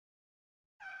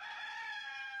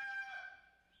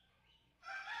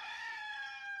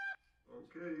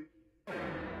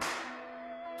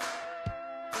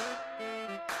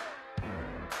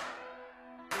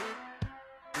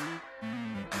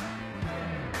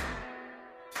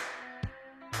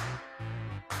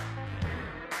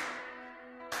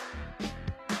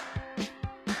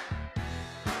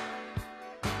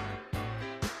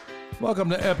Welcome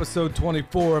to episode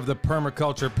 24 of the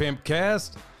Permaculture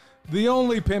Pimpcast, the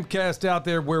only pimpcast out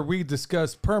there where we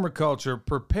discuss permaculture,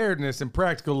 preparedness, and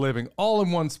practical living all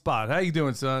in one spot. How you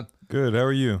doing, son? Good. How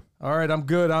are you? All right, I'm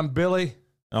good. I'm Billy.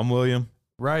 I'm William.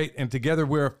 Right, and together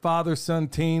we're a father-son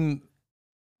team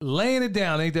laying it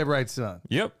down. Ain't that right, son?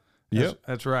 Yep.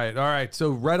 That's right. All right,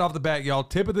 so right off the bat, y'all,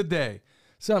 tip of the day.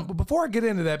 Son, but before I get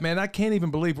into that, man, I can't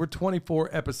even believe we're 24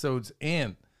 episodes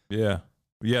in.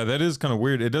 Yeah, that is kind of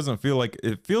weird. It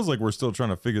feels like we're still trying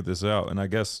to figure this out, and I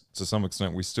guess to some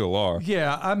extent we still are.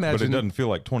 Yeah, I imagine. But it doesn't feel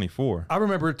like 24. I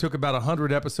remember it took about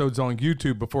 100 episodes on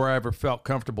YouTube before I ever felt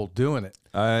comfortable doing it.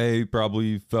 I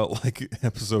probably felt like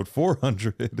episode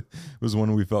 400 was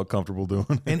when we felt comfortable doing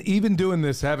it. And even doing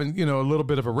this, having, a little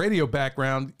bit of a radio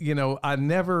background,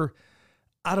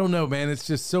 I don't know, man. It's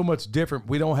just so much different.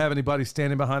 We don't have anybody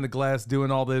standing behind the glass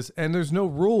doing all this, and there's no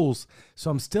rules.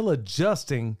 So I'm still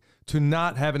adjusting to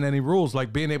not having any rules,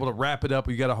 like being able to wrap it up.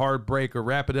 Or you got a hard break, or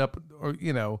wrap it up, or,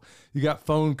 you got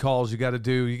phone calls you got to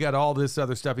do. You got all this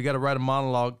other stuff. You got to write a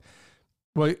monologue.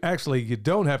 Well, actually, you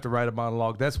don't have to write a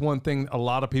monologue. That's one thing a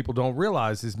lot of people don't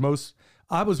realize is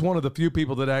I was one of the few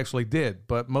people that actually did,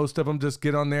 but most of them just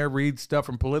get on there, read stuff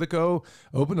from Politico,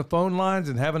 open the phone lines,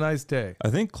 and have a nice day. I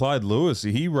think Clyde Lewis,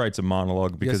 he writes a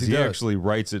monologue because he actually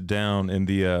writes it down in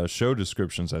the show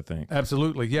descriptions, I think.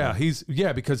 Absolutely, yeah.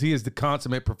 Because he is the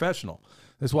consummate professional.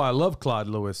 That's why I love Clyde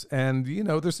Lewis. And,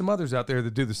 there's some others out there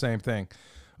that do the same thing.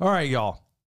 All right, y'all.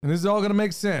 And this is all going to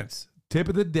make sense. Tip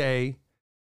of the day,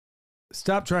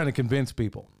 stop trying to convince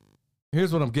people.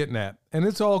 Here's what I'm getting at. And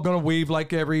it's all going to weave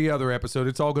like every other episode.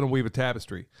 It's all going to weave a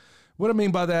tapestry. What I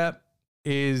mean by that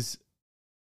is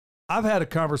I've had a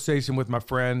conversation with my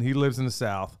friend. He lives in the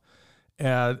South,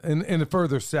 in the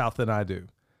further South than I do.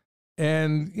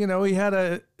 And, he had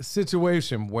a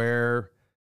situation where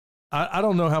I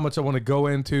don't know how much I want to go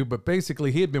into, but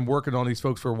basically he had been working on these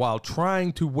folks for a while,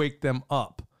 trying to wake them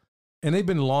up. And they've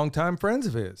been longtime friends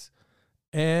of his.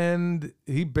 And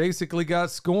he basically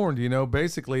got scorned,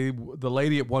 Basically, the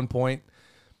lady at one point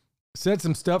said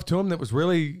some stuff to him that was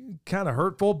really kind of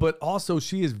hurtful, but also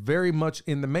she is very much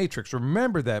in the matrix.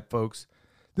 Remember that, folks.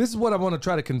 This is what I want to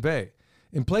try to convey.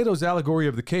 In Plato's allegory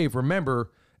of the cave,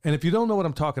 remember, and if you don't know what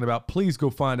I'm talking about, please go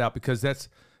find out, because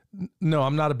no,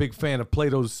 I'm not a big fan of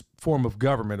Plato's form of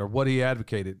government or what he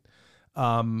advocated.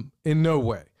 In no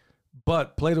way.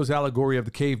 But Plato's allegory of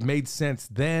the cave made sense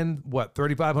then,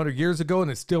 3,500 years ago,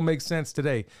 and it still makes sense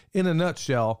today. In a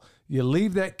nutshell, you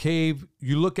leave that cave,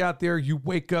 you look out there, you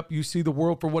wake up, you see the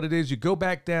world for what it is, you go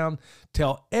back down,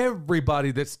 tell everybody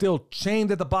that's still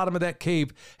chained at the bottom of that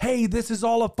cave, hey, this is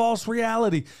all a false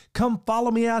reality. Come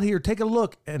follow me out here, take a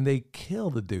look. And they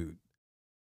kill the dude,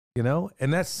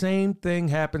 And that same thing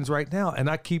happens right now, and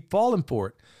I keep falling for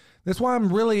it. That's why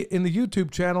I'm really, in the YouTube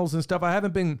channels and stuff, I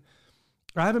haven't been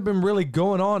really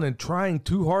going on and trying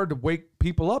too hard to wake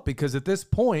people up, because at this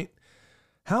point,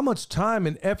 how much time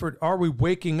and effort are we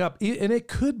waking up? And it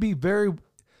could be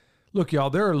look, y'all,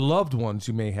 there are loved ones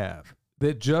you may have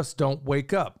that just don't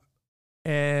wake up.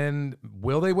 And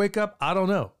will they wake up? I don't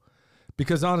know.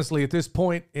 Because honestly, at this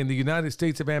point in the United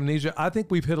States of amnesia, I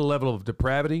think we've hit a level of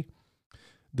depravity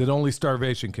that only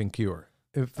starvation can cure.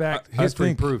 In fact,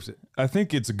 history proves it. I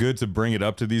think it's good to bring it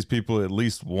up to these people at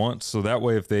least once, so that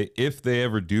way if they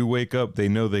ever do wake up, they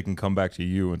know they can come back to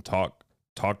you and talk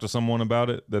to someone about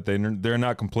it, that they're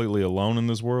not completely alone in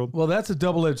this world. Well, that's a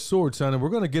double-edged sword, son, and we're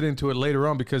going to get into it later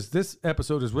on, because this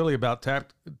episode is really about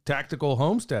tactical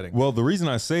homesteading. Well, the reason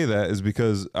I say that is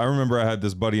because I remember I had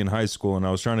this buddy in high school, and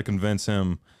I was trying to convince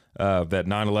him that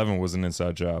 9/11 was an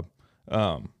inside job.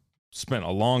 Spent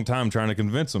a long time trying to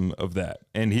convince him of that.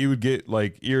 And he would get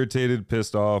irritated,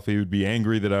 pissed off. He would be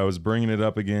angry that I was bringing it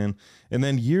up again. And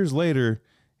then years later,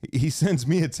 he sends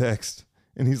me a text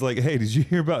and he's like, hey, did you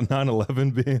hear about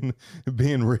 9/11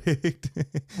 being rigged?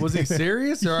 Was he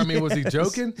serious? Or, was he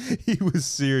joking? He was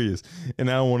serious.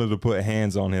 And I wanted to put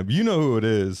hands on him. You know who it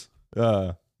is.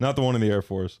 Not the one in the Air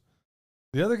Force.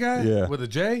 The other guy? Yeah. With a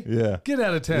J? Yeah. Get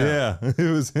out of town. Yeah,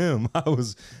 it was him. I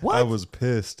was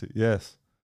pissed. Yes.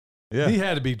 Yeah. He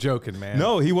had to be joking, man.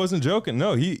 No, he wasn't joking.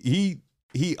 No, he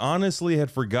honestly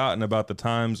had forgotten about the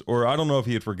times, or I don't know if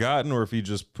he had forgotten or if he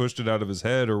just pushed it out of his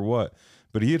head or what,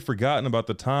 but he had forgotten about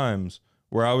the times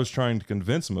where I was trying to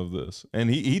convince him of this, and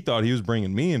he thought he was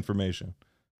bringing me information.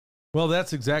 Well,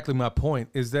 that's exactly my point,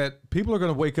 is that people are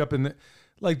going to wake up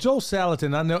like Joel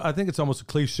Salatin, I think it's almost a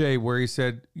cliche where he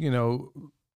said,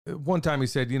 one time he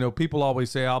said, people always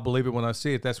say, I'll believe it when I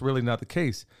see it. That's really not the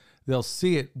case. They'll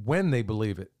see it when they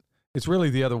believe it. It's really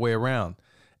the other way around.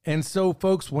 And so,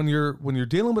 folks, when you're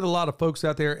dealing with a lot of folks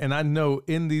out there, and I know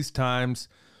in these times,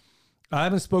 I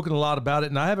haven't spoken a lot about it,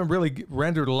 and I haven't really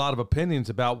rendered a lot of opinions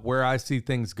about where I see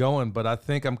things going, but I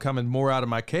think I'm coming more out of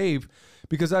my cave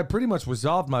because I pretty much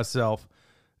resolved myself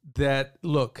that,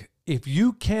 look, if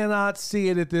you cannot see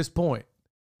it at this point,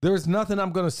 there's nothing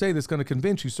I'm going to say that's going to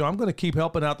convince you. So I'm going to keep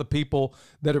helping out the people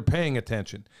that are paying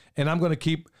attention. And I'm going to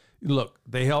keep, look,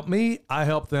 they help me, I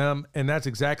help them. And that's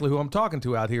exactly who I'm talking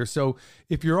to out here. So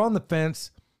if you're on the fence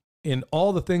in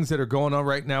all the things that are going on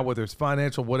right now, whether it's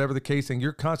financial, whatever the case, and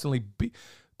you're constantly,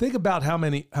 think about how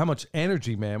much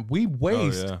energy, man, we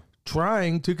waste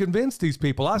trying to convince these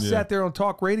people. I sat there on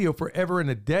talk radio forever and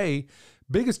a day,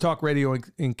 biggest talk radio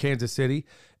in Kansas City.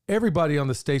 Everybody on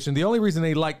the station, the only reason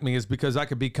they liked me is because I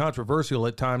could be controversial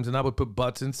at times and I would put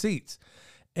butts in seats.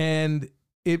 And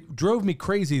it drove me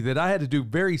crazy that I had to do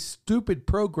very stupid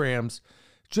programs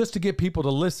just to get people to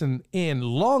listen in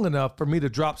long enough for me to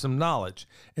drop some knowledge.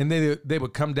 And they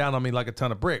would come down on me like a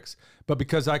ton of bricks. But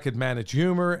because I could manage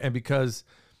humor and because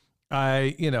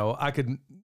I could,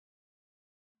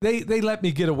 they let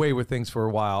me get away with things for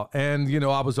a while. And,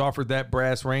 I was offered that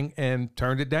brass ring and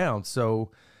turned it down.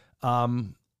 So,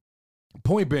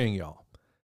 point being, y'all.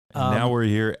 Now we're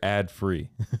here ad-free.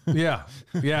 Yeah.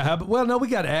 Well, no, we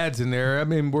got ads in there. I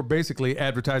mean, we're basically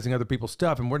advertising other people's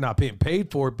stuff, and we're not being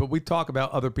paid for it, but we talk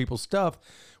about other people's stuff,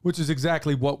 which is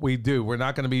exactly what we do. We're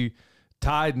not going to be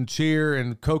Tide and Cheer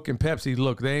and Coke and Pepsi.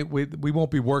 Look, we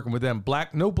won't be working with them.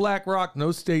 No BlackRock,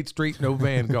 no State Street, no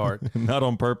Vanguard. Not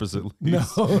on purpose, at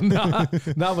least. No,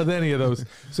 not with any of those.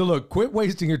 So, look, quit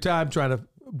wasting your time trying to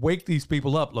wake these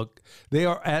people up. Look, they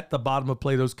are at the bottom of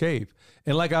Plato's Cave.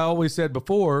 And like I always said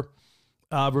before,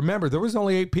 remember, there was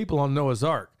only 8 people on Noah's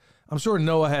Ark. I'm sure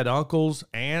Noah had uncles,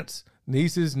 aunts,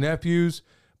 nieces, nephews,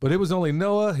 but it was only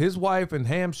Noah, his wife, and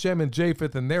Ham, Shem, and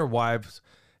Japheth and their wives.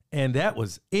 And that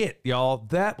was it, y'all.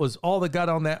 That was all that got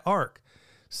on that ark.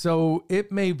 So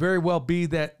it may very well be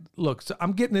that, look, so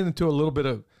I'm getting into a little bit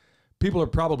of, people are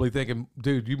probably thinking,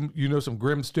 dude, you know some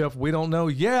grim stuff we don't know?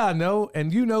 Yeah, I know,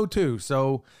 and you know too.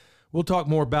 So we'll talk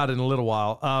more about it in a little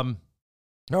while.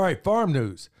 All right, farm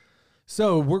news.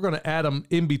 So we're going to add them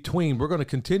in between. We're going to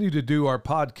continue to do our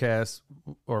podcast,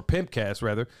 or Pimpcast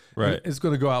rather. Right. It's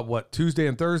going to go out, Tuesday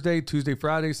and Thursday, Tuesday,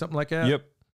 Friday, something like that?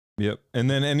 Yep. And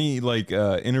then any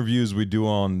interviews we do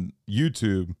on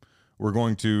YouTube, we're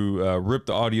going to rip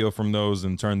the audio from those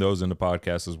and turn those into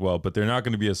podcasts as well. But they're not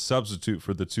going to be a substitute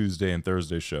for the Tuesday and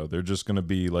Thursday show. They're just going to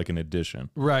be like an addition.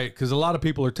 Right. Because a lot of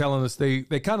people are telling us they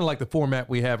kind of like the format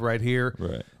we have right here.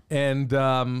 Right. And,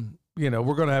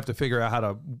 we're going to have to figure out how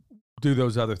to do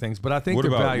those other things. But I think what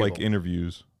they're about valuable. like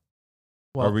interviews?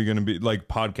 Well, are we going to be like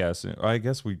podcasting? I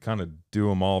guess we kind of do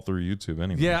them all through YouTube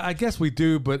anyway. Yeah, I guess we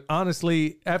do. But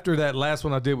honestly, after that last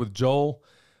one I did with Joel,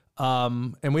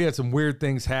 and we had some weird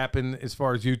things happen as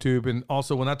far as YouTube. And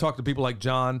also when I talk to people like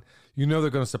John, they're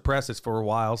going to suppress us for a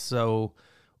while. So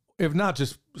if not,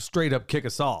 just straight up kick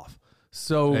us off.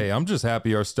 So hey, I'm just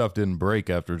happy our stuff didn't break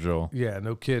after Joel. Yeah,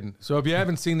 no kidding. So if you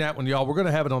haven't seen that one, y'all, we're going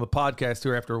to have it on the podcast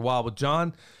here after a while. But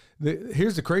John,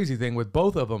 here's the crazy thing with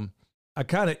both of them. I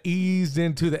kind of eased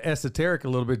into the esoteric a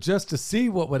little bit just to see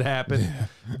what would happen,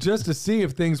 just to see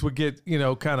if things would get,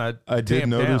 kind of I did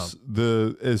notice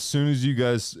as soon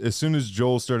as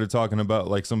Joel started talking about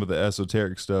like some of the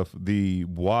esoteric stuff, the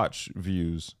watch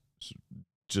views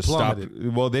just plummeted.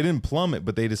 Stopped. Well, they didn't plummet,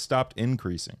 but they just stopped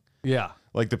increasing. Yeah.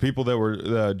 Like the people that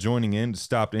were joining in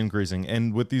stopped increasing.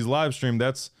 And with these live stream,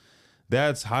 that's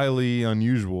highly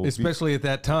unusual. Especially at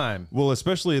that time. Well,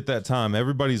 especially at that time,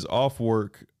 everybody's off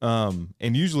work. And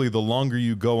usually the longer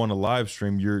you go on a live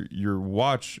stream, your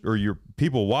watch or your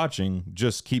people watching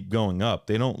just keep going up.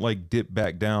 They don't like dip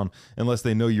back down unless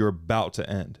they know you're about to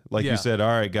end. Like you said, all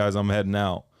right, guys, I'm heading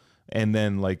out. And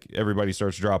then like everybody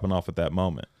starts dropping off at that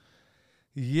moment.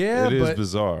 Yeah, it is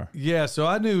bizarre. Yeah, so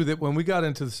I knew that when we got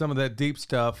into some of that deep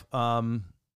stuff, and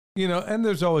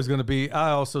there's always going to be,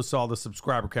 I also saw the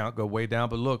subscriber count go way down,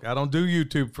 but look, I don't do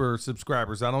YouTube for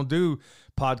subscribers. I don't do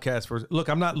podcasts look,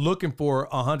 I'm not looking for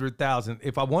 100,000.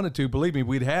 If I wanted to, believe me,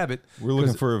 we'd have it. We're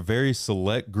looking for a very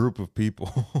select group of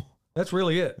people. That's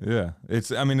really it. Yeah.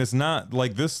 It's not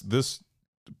like this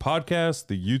podcast,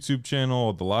 the YouTube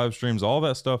channel, the live streams, all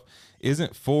that stuff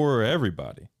isn't for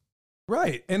everybody.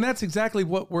 Right. And that's exactly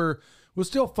what we're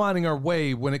still finding our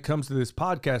way when it comes to this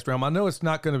podcast realm. I know it's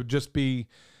not going to just be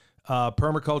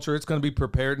permaculture. It's going to be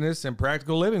preparedness and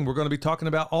practical living. We're going to be talking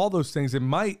about all those things. It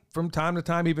might, from time to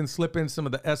time, even slip in some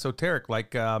of the esoteric.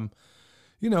 Like, I'll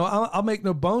make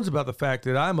no bones about the fact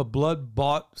that I'm a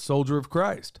blood-bought soldier of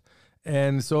Christ.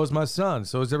 And so is my son.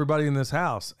 So is everybody in this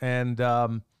house. And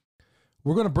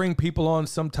we're going to bring people on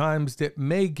sometimes that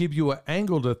may give you an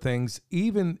angle to things,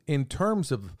 even in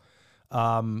terms of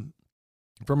from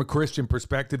a Christian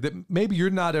perspective, that maybe you're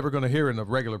not ever going to hear in a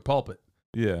regular pulpit.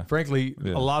 Yeah. Frankly,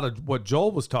 a lot of what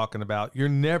Joel was talking about, you're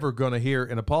never going to hear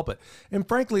in a pulpit. And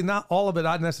frankly, not all of it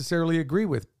I necessarily agree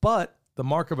with. But the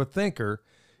mark of a thinker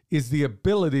is the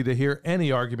ability to hear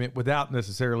any argument without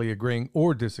necessarily agreeing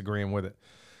or disagreeing with it.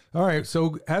 All right,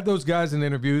 so had those guys in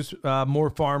interviews, more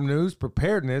farm news,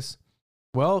 preparedness.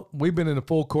 Well, we've been in a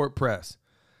full court press.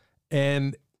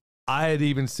 And I had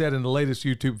even said in the latest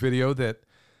YouTube video that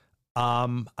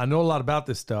I know a lot about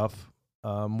this stuff,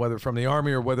 whether from the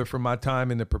Army or whether from my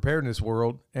time in the preparedness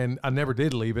world, and I never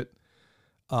did leave it.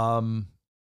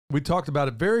 We talked about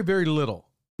it very, very little,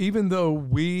 even though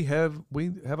we have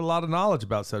a lot of knowledge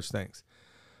about such things.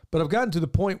 But I've gotten to the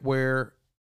point where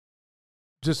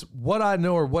just what I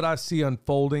know or what I see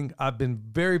unfolding, I've been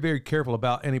very, very careful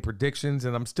about any predictions,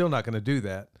 and I'm still not going to do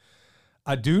that.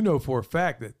 I do know for a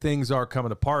fact that things are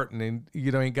coming apart, and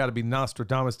ain't got to be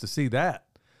Nostradamus to see that.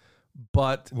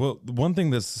 But the one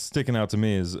thing that's sticking out to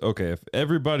me is, okay, if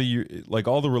everybody, like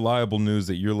all the reliable news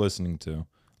that you're listening to,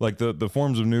 like the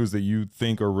forms of news that you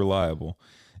think are reliable,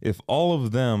 if all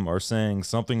of them are saying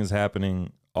something is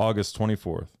happening August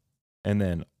 24th, and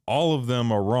then all of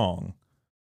them are wrong,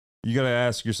 you got to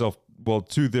ask yourself, well,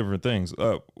 two different things.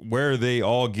 Where are they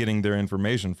all getting their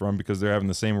information from? Because they're having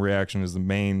the same reaction as the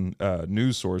main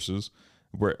news sources,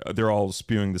 where they're all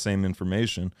spewing the same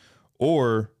information.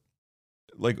 Or,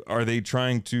 like, are they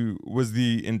was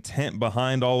the intent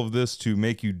behind all of this to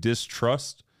make you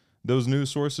distrust those news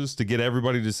sources, to get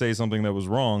everybody to say something that was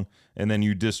wrong, and then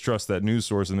you distrust that news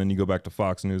source, and then you go back to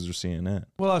Fox News or CNN?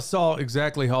 Well, I saw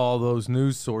exactly how all those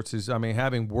news sources,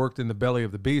 having worked in the belly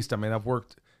of the beast, I've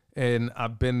worked and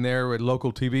I've been there at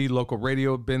local TV, local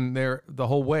radio, been there the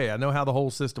whole way. I know how the whole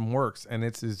system works. And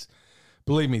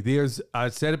believe me, I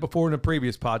said it before in a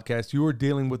previous podcast, you are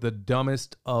dealing with the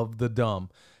dumbest of the dumb.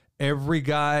 Every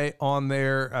guy on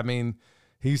there,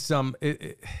 he's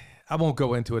I won't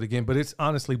go into it again, but it's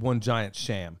honestly one giant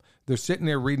sham. They're sitting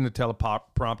there reading the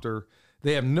teleprompter.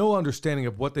 They have no understanding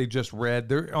of what they just read.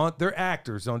 They're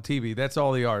actors on TV. That's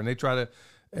all they are. And they try to...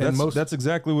 That's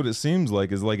exactly what it seems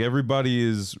like. Is like everybody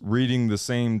is reading the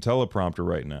same teleprompter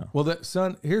right now. Well,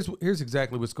 son, here's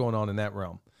exactly what's going on in that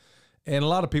realm, and a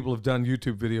lot of people have done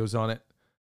YouTube videos on it.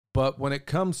 But when it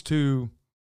comes to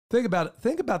think about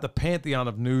the pantheon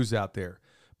of news out there.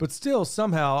 But still,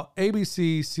 somehow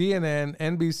ABC, CNN,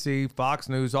 NBC, Fox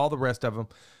News, all the rest of them,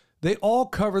 they all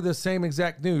cover the same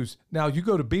exact news. Now, you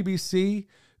go to BBC,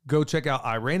 go check out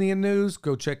Iranian news,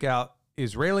 go check out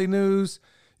Israeli news.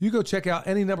 You go check out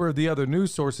any number of the other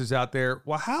news sources out there.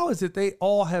 Well, how is it they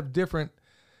all have different,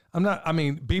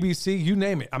 BBC, you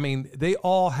name it. They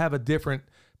all have a different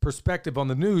perspective on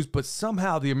the news, but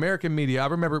somehow the American media, I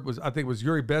think it was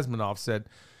Yuri Bezmenov said,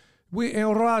 in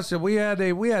Russia, we had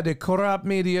a corrupt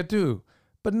media too,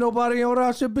 but nobody in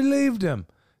Russia believed him.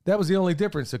 That was the only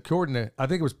difference according to,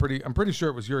 I'm pretty sure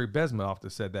it was Yuri Bezmenov that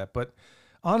said that, but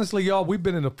honestly, y'all, we've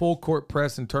been in a full court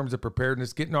press in terms of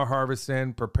preparedness, getting our harvest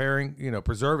in, preparing,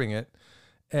 preserving it.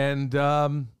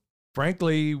 And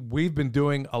frankly, we've been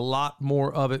doing a lot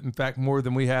more of it. In fact, more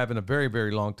than we have in a very,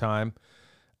 very long time.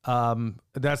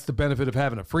 That's the benefit of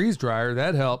having a freeze dryer.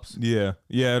 That helps. Yeah.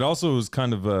 Yeah. It also was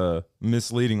kind of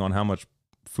misleading on how much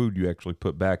food you actually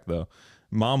put back, though.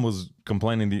 Mom was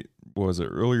complaining,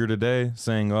 earlier today,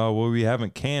 saying, "Oh, well, we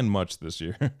haven't canned much this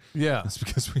year." Yeah, that's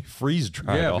because we freeze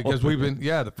dry. Yeah, because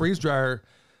the freeze dryer.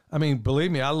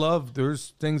 Believe me,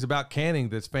 there's things about canning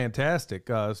that's fantastic,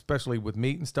 especially with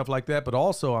meat and stuff like that. But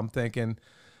also, I'm thinking,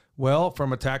 well,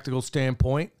 from a tactical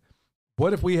standpoint,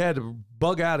 what if we had to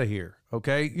bug out of here?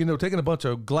 Okay, taking a bunch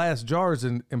of glass jars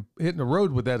and hitting the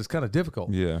road with that is kind of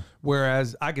difficult. Yeah.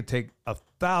 Whereas I could take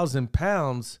 1,000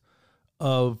 pounds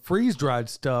of freeze dried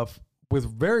stuff with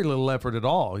very little effort at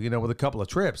all, with a couple of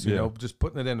trips, just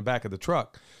putting it in the back of the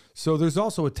truck. So there's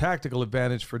also a tactical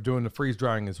advantage for doing the freeze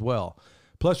drying as well.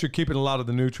 Plus, you're keeping a lot of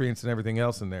the nutrients and everything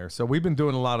else in there. So we've been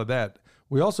doing a lot of that.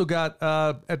 We also got,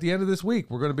 at the end of this week,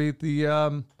 we're going to be at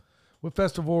the, what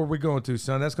festival are we going to,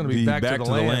 son? That's going to be Back to the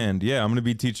Land. Yeah, I'm going to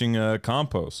be teaching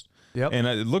compost. Yep. And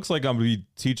it looks like I'm going to be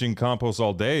teaching compost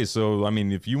all day. So,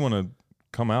 if you want to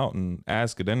come out and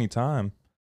ask at any time,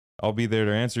 I'll be there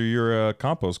to answer your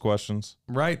compost questions.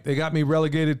 Right. They got me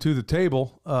relegated to the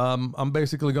table. I'm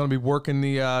basically going to be working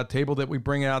the table that we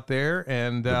bring out there.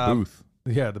 And The booth.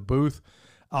 Yeah, the booth.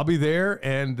 I'll be there.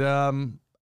 And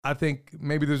I think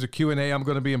maybe there's a Q&A I'm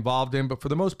going to be involved in. But for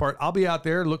the most part, I'll be out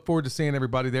there. Look forward to seeing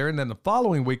everybody there. And then the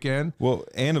following weekend. Well,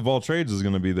 Ann of All Trades is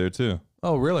going to be there too.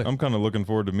 Oh, really? I'm kind of looking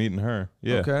forward to meeting her.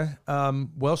 Yeah. Okay.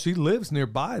 Well, she lives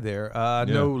nearby there. I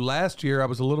know last year I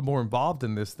was a little more involved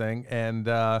in this thing. And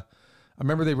I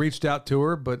remember they reached out to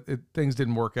her, but things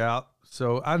didn't work out.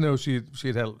 So I know she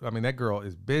had, I mean, that girl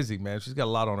is busy, man. She's got a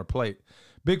lot on her plate.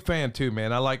 Big fan too,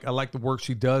 man. I like the work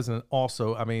she does. And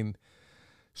also, I mean,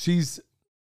 she's,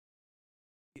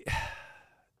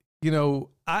 you know,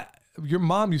 your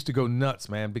mom used to go nuts,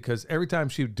 man, because every time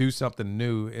she would do something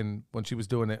new, and when she was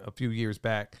doing it a few years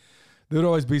back, there'd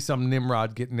always be some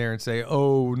Nimrod getting there and say,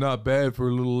 "Oh, not bad for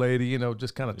a little lady," you know,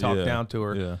 just kind of talk down to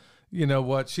her. Yeah. You know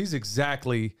what? She's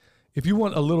exactly, if you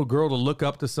want a little girl to look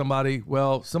up to somebody,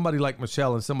 well, somebody like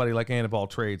Michelle and somebody like Ann of All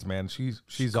Trades, man, she's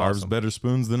Carves awesome. better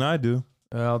spoons than I do.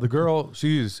 The girl,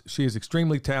 she is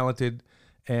extremely talented,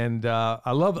 and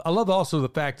I love also the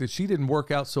fact that she didn't work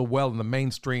out so well in the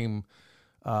mainstream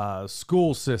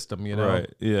school system, you know.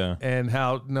 Right. Yeah. And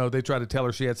how they tried to tell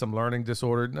her she had some learning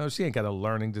disorder. No, she ain't got a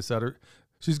learning disorder.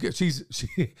 She's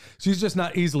just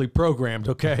not easily programmed,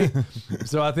 okay?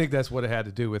 So I think that's what it had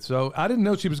to do with. So I didn't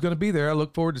know she was going to be there. I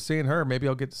look forward to seeing her. Maybe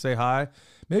I'll get to say hi.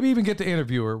 Maybe even get to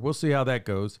interview her. We'll see how that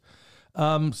goes.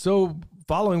 So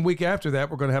following week after that,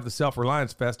 we're going to have the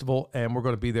Self-Reliance Festival, and we're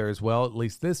going to be there as well. At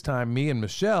least this time, me and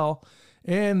Michelle.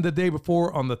 And the day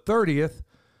before, on the 30th,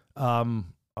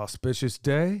 auspicious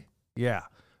day. Yeah.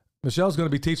 Michelle's going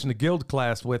to be teaching the guild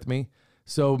class with me.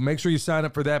 So make sure you sign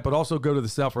up for that, but also go to the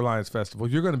Self-Reliance Festival.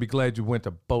 You're going to be glad you went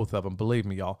to both of them. Believe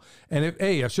me, y'all. And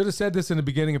I should have said this in the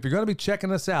beginning. If you're going to be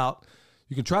checking us out,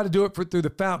 you can try to do it through the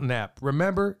Fountain app.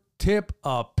 Remember, tip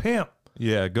a pimp.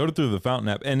 Yeah, go through the Fountain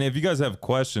app. And if you guys have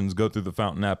questions, go through the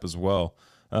Fountain app as well.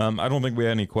 I don't think we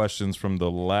had any questions from the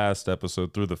last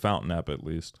episode through the Fountain app, at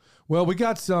least. Well, we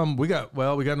got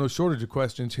no shortage of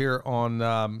questions here on,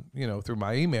 through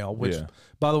my email, which,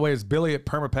 by the way, is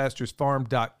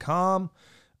billy@permapasturesfarm.com.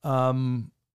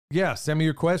 Send me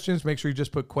your questions. Make sure you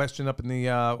just put question up in the,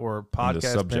 or podcast. In the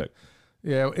subject.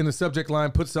 In the subject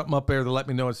line, put something up there to let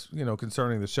me know it's,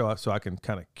 concerning the show, so I can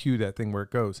kind of cue that thing where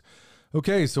it goes.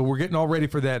 Okay, so we're getting all ready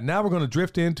for that. Now we're going to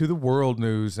drift into the world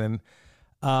news, and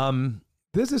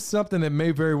this is something that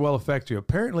may very well affect you.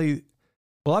 Apparently,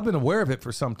 well, I've been aware of it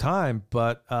for some time,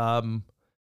 but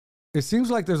it seems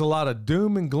like there's a lot of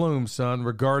doom and gloom, son,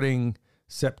 regarding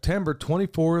September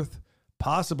 24th,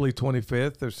 possibly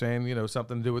 25th. They're saying,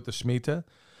 something to do with the Shemitah,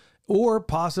 or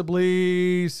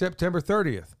possibly September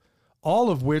 30th.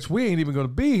 All of which we ain't even going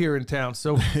to be here in town.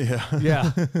 So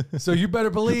yeah. So you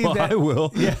better believe that I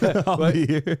will. Yeah, I'll be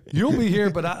here. You'll be here,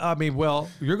 but I mean, well,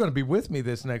 you're going to be with me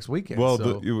this next weekend. Well,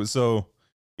 so, so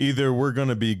either we're going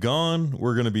to be gone,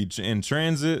 we're going to be in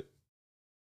transit.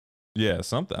 Yeah,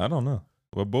 something. I don't know.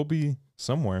 We'll be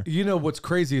somewhere. What's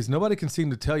crazy is nobody can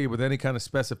seem to tell you with any kind of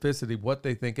specificity what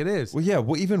they think it is. Well, yeah.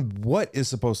 Well, even what is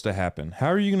supposed to happen? How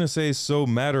are you going to say so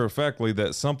matter-of-factly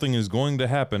that something is going to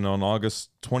happen on August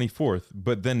 24th,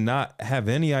 but then not have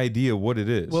any idea what it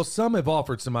is? Well, some have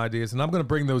offered some ideas, and I'm going to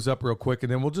bring those up real quick,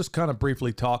 and then we'll just kind of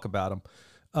briefly talk about them.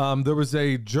 There was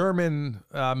a German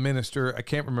minister, I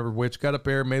can't remember which, got up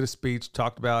there, made a speech,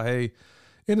 talked about, hey,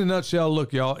 in a nutshell,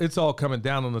 look, y'all, it's all coming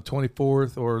down on the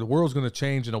 24th, or the world's going to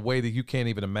change in a way that you can't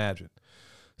even imagine.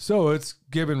 So it's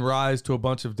given rise to a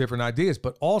bunch of different ideas,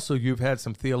 but also you've had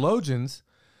some theologians.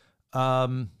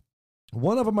 One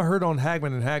of them I heard on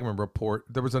Hagman and Hagman Report.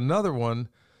 There was another one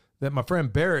that my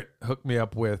friend Barrett hooked me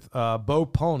up with, Bo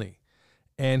Pony.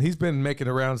 And he's been making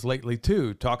the rounds lately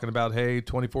too, talking about, hey,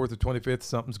 24th or 25th,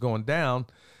 something's going down,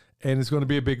 and it's going to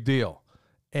be a big deal.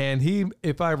 And he,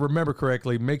 if I remember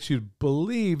correctly, makes you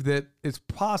believe that it's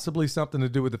possibly something to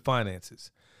do with the finances.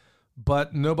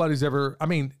 But nobody's ever, I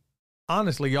mean,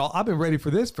 honestly, y'all, I've been ready for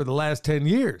this for the last 10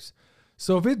 years.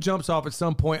 So if it jumps off at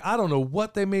some point, I don't know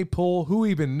what they may pull. Who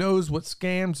even knows what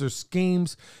scams or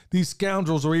schemes these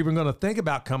scoundrels are even going to think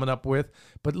about coming up with.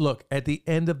 But look, at the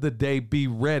end of the day, be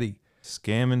ready.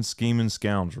 Scamming, scheming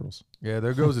scoundrels. Yeah,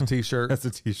 there goes a T-shirt. That's a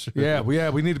T-shirt. Yeah,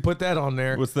 we need to put that on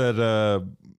there. What's that,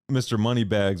 Mr.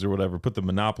 Moneybags or whatever? Put the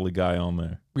Monopoly guy on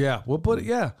there. Yeah, we'll put it.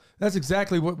 Yeah, that's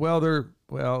exactly what. Well,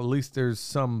 at least there's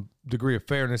some degree of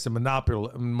fairness in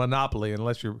Monopoly,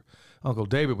 unless your Uncle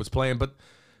David was playing. But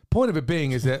point of it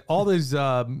being is that all these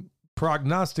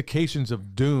prognostications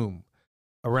of doom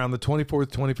around the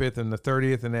 24th, 25th, and the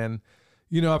 30th, and then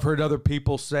You know, I've heard other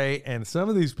people say, and some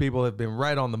of these people have been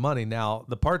right on the money. Now,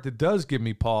 the part that does give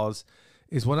me pause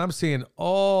is when I'm seeing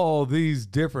all these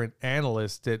different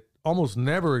analysts that almost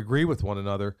never agree with one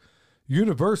another,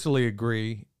 universally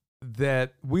agree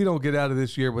that we don't get out of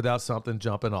this year without something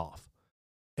jumping off.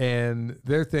 And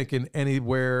they're thinking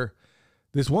anywhere.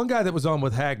 This one guy that was on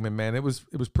with Hagman, man, it was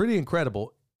pretty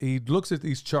incredible. He looks at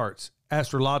these charts,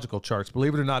 astrological charts.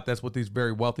 Believe it or not, that's what these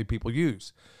very wealthy people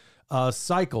use.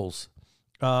 Cycles,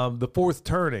 the fourth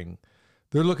turning.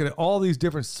 They're looking at all these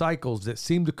different cycles that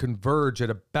seem to converge at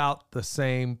about the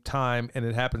same time, and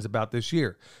it happens about this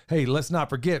year. Hey, let's not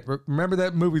forget. Remember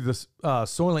that movie, the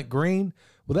Soylent Green?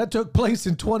 Well, that took place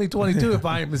in 2022, if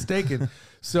I ain't mistaken.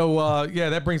 So, yeah,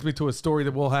 that brings me to a story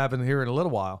that we'll have in here in a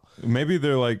little while. Maybe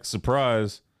they're like,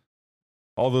 surprise,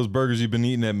 all those burgers you've been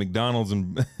eating at McDonald's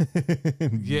and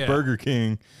Yeah. Burger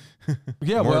King.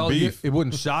 Yeah, More well, beef. it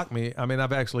wouldn't shock me. I mean,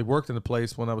 I've actually worked in a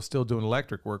place when I was still doing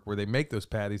electric work where they make those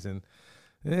patties, and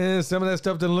some of that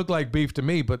stuff doesn't look like beef to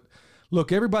me. But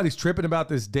look, everybody's tripping about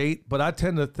this date, but I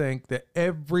tend to think that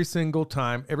every single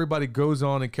time everybody goes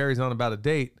on and carries on about a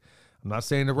date, I'm not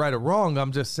saying they're right or wrong.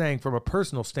 I'm just saying from a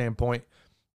personal standpoint,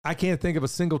 I can't think of a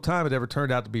single time it ever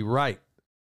turned out to be right.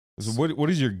 So what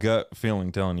is your gut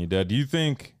feeling telling you, Dad? Do you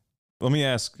think, let me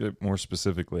ask it more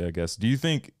specifically, I guess. Do you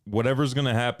think whatever's going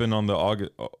to happen on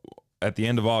at the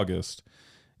end of August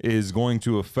is going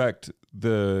to affect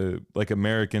the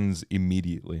Americans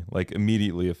immediately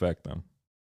affect them?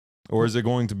 Or is it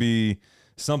going to be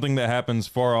something that happens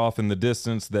far off in the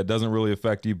distance that doesn't really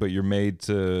affect you, but you're made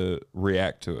to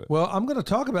react to it? Well, I'm going to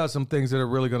talk about some things that are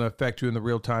really going to affect you in the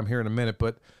real time here in a minute.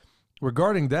 But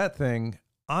regarding that thing,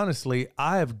 honestly,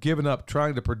 I have given up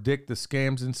trying to predict the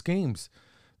scams and schemes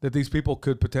that these people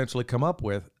could potentially come up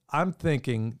with. I'm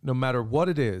thinking no matter what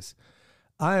it is,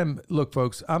 look,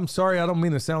 folks, I'm sorry, I don't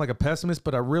mean to sound like a pessimist,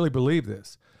 but I really believe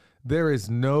this. There is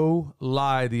no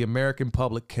lie the American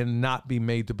public cannot be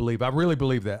made to believe. I really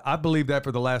believe that. I believe that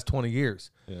for the last 20 years.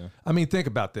 Yeah. I mean, think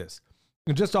about this.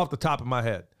 And just off the top of my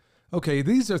head. Okay,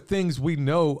 these are things we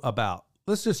know about.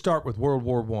 Let's just start with World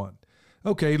War I.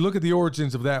 Okay, look at the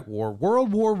origins of that war.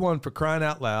 World War I, for crying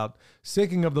out loud,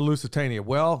 sinking of the Lusitania.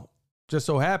 Well, just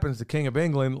so happens the King of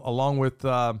England, along with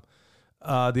the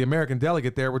American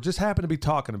delegate there, were just happened to be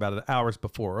talking about it hours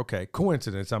before. Okay,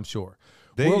 coincidence, I'm sure.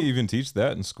 They even teach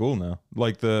that in school now.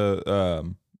 Like the,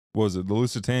 what was it, the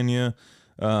Lusitania,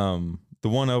 the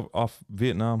one off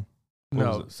Vietnam?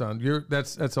 No, son,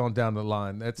 that's on down the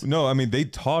line. No, I mean, they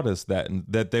taught us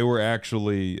that they were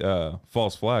actually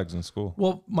false flags in school.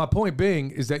 Well, my point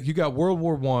being is that you got World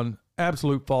War I,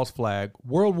 absolute false flag.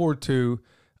 World War II,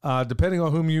 depending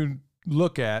on whom you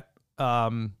look at,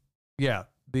 yeah,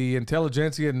 the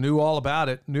intelligentsia knew all about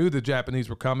it, knew the Japanese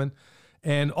were coming.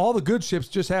 And all the good ships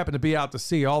just happened to be out to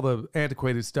sea, all the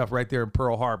antiquated stuff right there in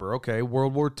Pearl Harbor. Okay,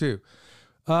 World War II.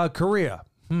 Korea,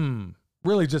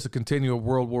 really just a continual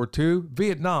World War II.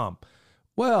 Vietnam,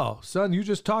 well, son, you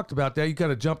just talked about that. You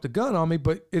kind of jumped the gun on me,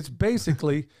 but it's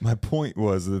basically... My point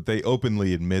was that they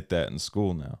openly admit that in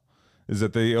school now, is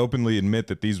that they openly admit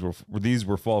that these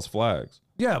were false flags.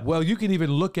 Yeah, well, you can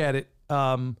even look at it.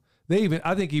 I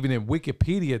think even in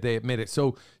Wikipedia, they admit it.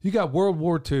 So you got World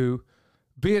War II,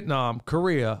 Vietnam,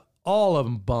 Korea, all of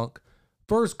them bunk.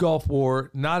 First Gulf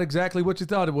War, not exactly what you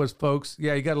thought it was, folks.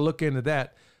 Yeah, you got to look into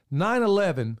that.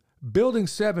 9/11, Building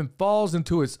 7 falls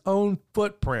into its own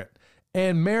footprint.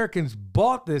 And Americans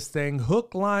bought this thing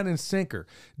hook, line, and sinker.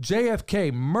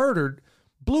 JFK murdered,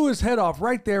 blew his head off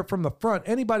right there from the front.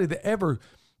 Anybody that ever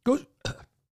go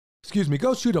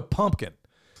shoot a pumpkin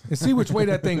and see which way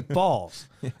that thing falls.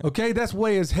 Okay, that's the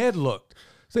way his head looked.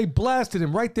 So they blasted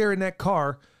him right there in that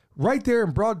car, right there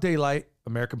in broad daylight.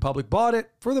 American public bought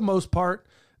it for the most part.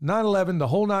 9/11, the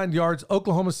whole 9 yards,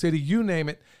 Oklahoma City, you name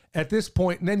it. At this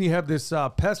point, and then you have this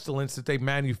pestilence that they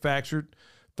manufactured,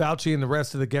 Fauci and the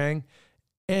rest of the gang.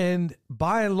 And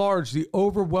by and large, the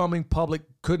overwhelming public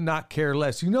could not care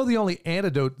less. You know, the only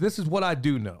antidote, this is what I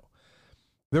do know.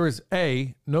 There is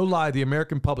no lie, the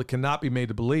American public cannot be made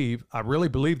to believe. I really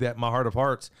believe that in my heart of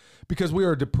hearts, because we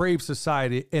are a depraved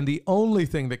society, and the only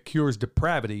thing that cures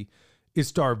depravity is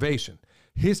starvation.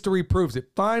 History proves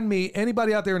it. Find me,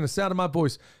 anybody out there in the sound of my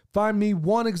voice, find me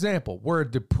one example where a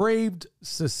depraved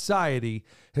society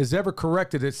has ever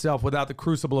corrected itself without the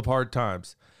crucible of hard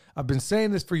times. I've been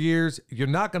saying this for years. You're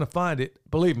not going to find it.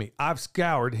 Believe me, I've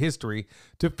scoured history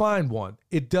to find one.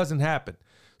 It doesn't happen.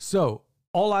 So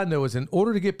all I know is in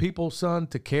order to get people, son,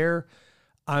 to care,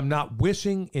 I'm not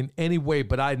wishing in any way,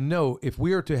 but I know if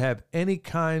we are to have any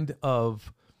kind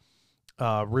of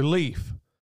relief,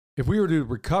 if we were to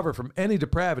recover from any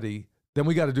depravity, then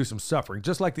we got to do some suffering.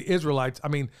 Just like the Israelites. I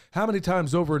mean, how many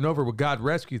times over and over would God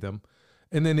rescue them?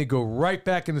 And then they go right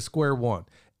back into square one.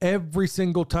 Every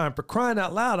single time. For crying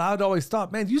out loud, I'd always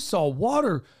thought, man, you saw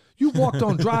water. You walked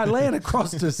on dry land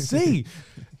across the sea.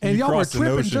 And y'all were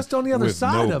tripping just on the other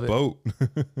side of it. Boat.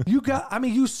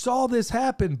 You saw this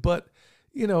happen, but,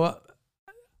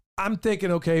 I'm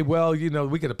thinking, okay, well,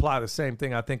 we could apply the same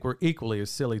thing. I think we're equally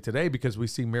as silly today because we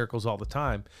see miracles all the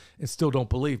time and still don't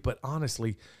believe. But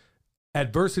honestly,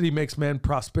 adversity makes men,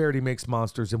 prosperity makes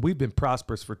monsters, and we've been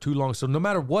prosperous for too long. So no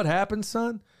matter what happens,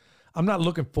 son, I'm not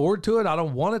looking forward to it. I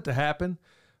don't want it to happen.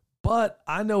 But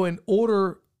I know in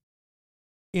order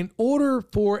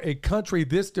for a country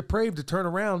this depraved to turn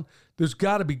around, there's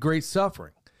got to be great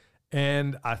suffering.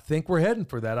 And I think we're heading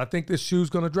for that. I think this shoe's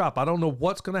going to drop. I don't know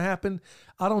what's going to happen.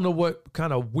 I don't know what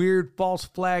kind of weird false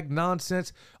flag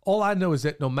nonsense. All I know is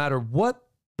that no matter what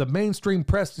the mainstream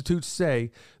prostitutes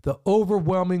say, the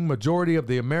overwhelming majority of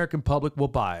the American public will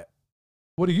buy it.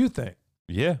 What do you think?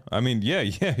 Yeah. I mean, yeah,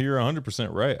 you're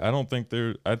 100% right. I don't think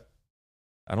there's a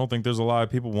lot of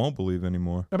people won't believe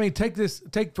anymore. I mean, take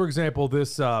for example,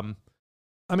 this, let's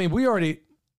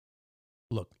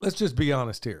just be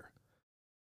honest here.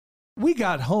 We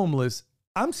got homeless.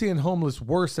 I'm seeing homeless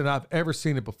worse than I've ever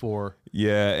seen it before.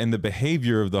 Yeah, and the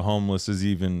behavior of the homeless is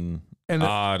even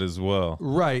odd as well.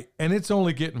 Right, and it's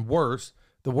only getting worse.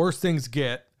 The worse things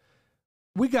get.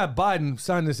 We got Biden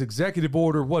signed this executive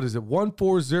order,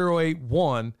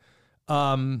 14081,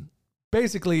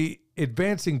 basically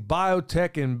advancing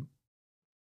biotech and,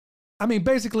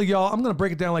 basically, y'all, I'm going to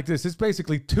break it down like this. It's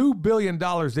basically $2 billion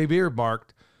they've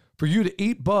earmarked for you to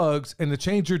eat bugs and to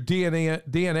change your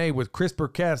DNA with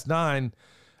CRISPR-Cas9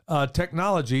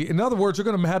 technology. In other words, you're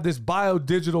going to have this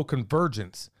biodigital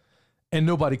convergence, and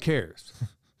nobody cares.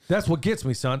 That's what gets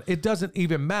me, son. It doesn't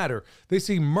even matter. They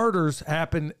see murders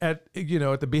happen at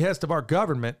the behest of our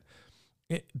government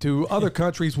to other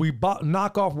countries. We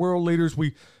knock off world leaders.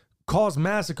 We cause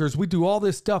massacres. We do all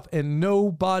this stuff, and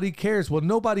nobody cares. Well,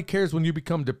 nobody cares when you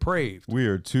become depraved. We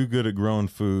are too good at growing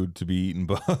food to be eating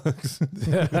bugs.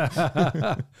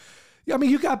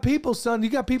 You got people, son. You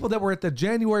got people that were at the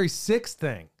January 6th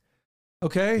thing.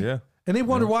 Okay? Yeah. And they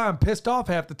wonder why I'm pissed off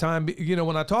half the time,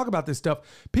 when I talk about this stuff.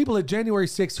 People at January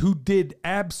 6th who did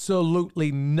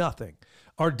absolutely nothing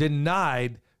are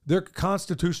denied their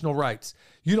constitutional rights.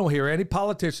 You don't hear any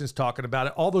politicians talking about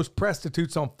it. All those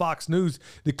prostitutes on Fox News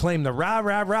that claim the rah,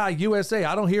 rah, rah USA,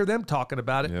 I don't hear them talking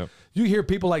about it. Yep. You hear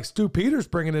people like Stu Peters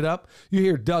bringing it up. You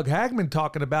hear Doug Hagman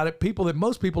talking about it, people that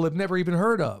most people have never even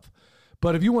heard of.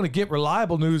 But if you want to get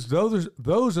reliable news, those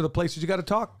are the places you got to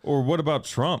talk. Or what about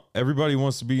Trump? Everybody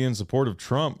wants to be in support of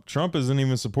Trump. Trump isn't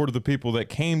even in support of the people that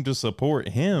came to support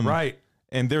him. Right.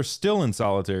 And they're still in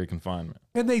solitary confinement.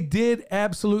 And they did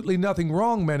absolutely nothing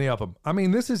wrong, many of them.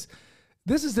 This is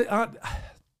the...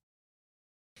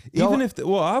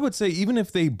 I would say even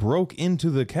if they broke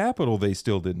into the Capitol, they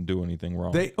still didn't do anything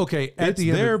wrong. It's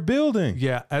their building.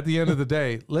 Yeah, at the end of the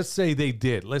day, let's say they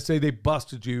did. Let's say they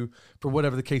busted you for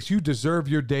whatever the case. You deserve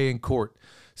your day in court.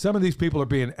 Some of these people are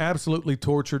being absolutely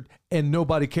tortured, and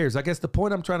nobody cares. I guess the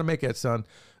point I'm trying to make, son,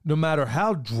 no matter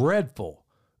how dreadful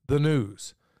the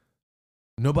news,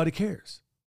 nobody cares.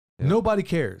 Yeah. Nobody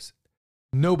cares.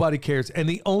 Nobody cares. And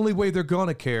the only way they're going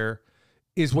to care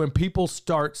is when people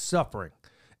start suffering.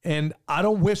 And I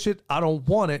don't wish it. I don't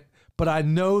want it. But I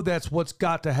know that's what's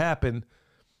got to happen.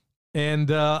 And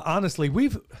honestly,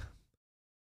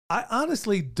 I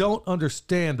honestly don't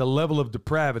understand the level of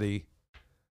depravity.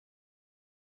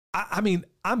 I'm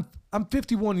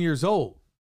 51 years old,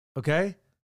 okay?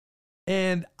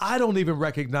 And I don't even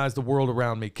recognize the world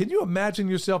around me. Can you imagine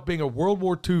yourself being a World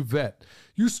War II vet?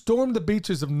 You stormed the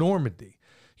beaches of Normandy.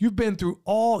 You've been through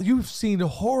you've seen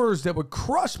horrors that would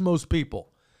crush most people.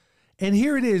 And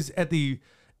here it is at the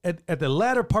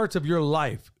latter parts of your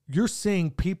life, you're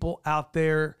seeing people out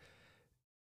there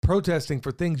protesting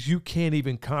for things you can't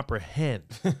even comprehend.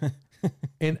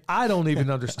 And I don't even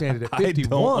understand it at 51. I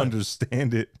don't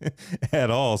understand it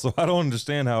at all. So I don't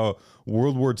understand how a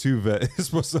World War II vet is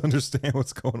supposed to understand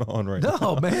what's going on right now.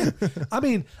 No, man.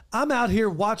 I'm out here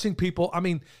watching people.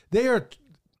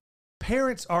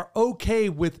 Parents are okay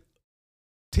with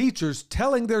teachers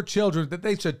telling their children that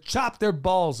they should chop their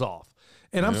balls off.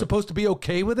 And I'm supposed to be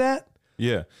okay with that?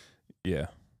 Yeah. Yeah.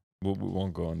 We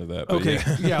won't go into that. Okay.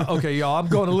 Yeah. Okay, y'all. I'm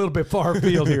going a little bit far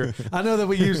afield here. I know that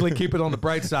we usually keep it on the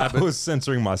bright side. I was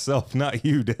censoring myself, not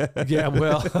you, Dad. Yeah,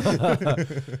 well.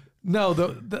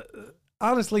 No,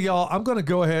 honestly, y'all, I'm going to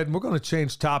go ahead and we're going to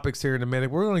change topics here in a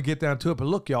minute. We're going to get down to it. But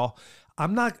look, y'all,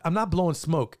 I'm not blowing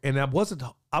smoke. And I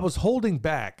was holding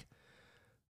back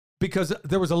because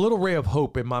there was a little ray of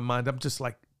hope in my mind. I'm just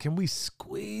like, can we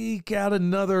squeak out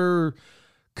another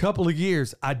couple of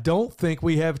years? I don't think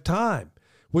we have time,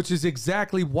 which is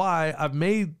exactly why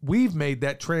we've made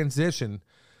that transition.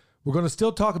 We're going to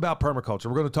still talk about permaculture.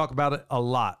 We're going to talk about it a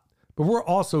lot, but we're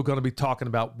also going to be talking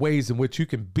about ways in which you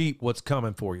can beat what's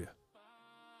coming for you.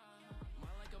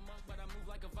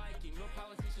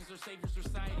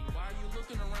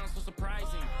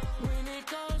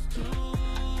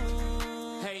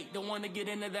 Want to get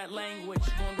into that language,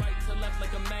 going right to left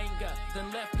like a manga, then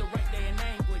left to right they in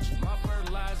anguage. My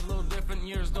fertilize a little different,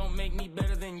 yours don't make me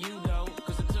better than you though,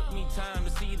 cause it took me time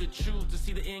to see the truth, to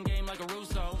see the end game like a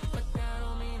Russo. But that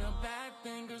don't mean a bad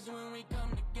thing, cause when we come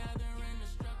together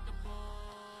indestructible.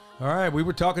 All right, we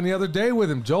were talking the other day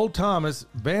with him, Joel Thomas,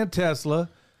 Van Tesla.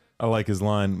 I like his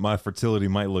line, my fertility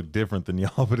might look different than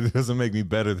y'all, but it doesn't make me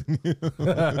better than you.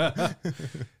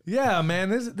 Yeah, man,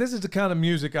 this is the kind of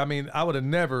music, I mean, I would have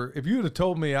never, if you would have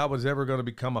told me I was ever going to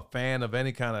become a fan of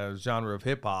any kind of genre of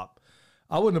hip hop,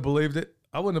 I wouldn't have believed it.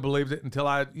 I wouldn't have believed it until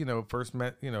I, first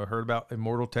met, heard about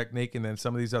Immortal Technique and then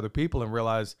some of these other people and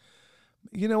realized,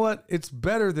 you know what? It's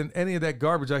better than any of that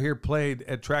garbage I hear played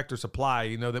at Tractor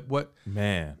Supply, that what.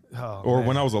 Man. Oh, or man.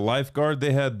 When I was a lifeguard,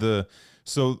 they had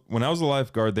so when I was a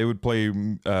lifeguard, they would play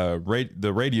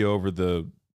the radio over the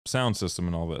sound system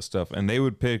and all that stuff. And they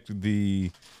would pick was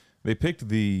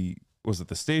it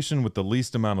the station with the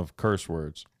least amount of curse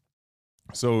words?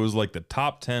 So it was like the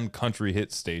top 10 country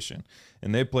hit station.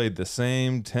 And they played the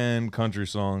same 10 country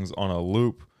songs on a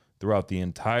loop throughout the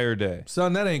entire day.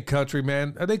 Son, that ain't country,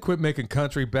 man. They quit making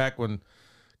country back when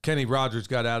Kenny Rogers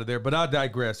got out of there. But I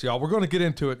digress, y'all. We're going to get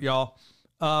into it, y'all.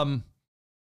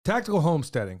 Tactical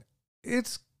homesteading.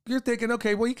 You're thinking,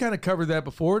 okay, well, you kind of covered that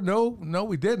before. No,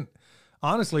 we didn't.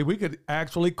 Honestly, we could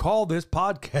actually call this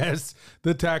podcast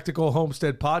the Tactical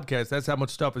Homestead Podcast. That's how much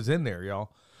stuff is in there,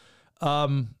 y'all.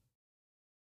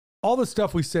 All the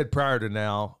stuff we said prior to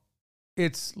now,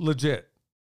 it's legit.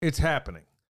 It's happening.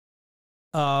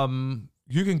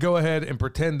 You can go ahead and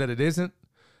pretend that it isn't.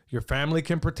 Your family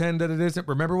can pretend that it isn't.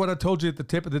 Remember what I told you at the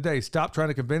tip of the day. Stop trying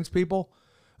to convince people.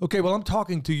 Okay, well, I'm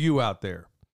talking to you out there.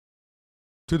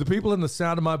 To the people in the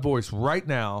sound of my voice right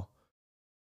now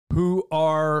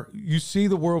you see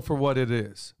the world for what it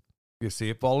is. You see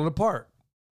it falling apart.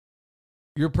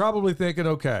 You're probably thinking,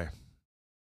 okay,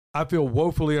 I feel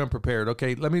woefully unprepared.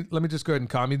 Okay, let me just go ahead and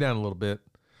calm you down a little bit.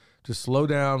 Just slow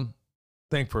down.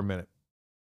 Think for a minute.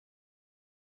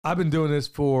 I've been doing this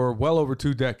for well over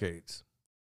 2 decades.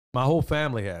 My whole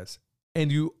family has.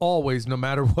 And you always, no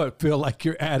matter what, feel like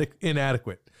you're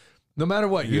inadequate. No matter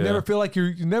what. You never feel like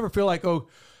you never feel like, oh,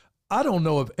 I don't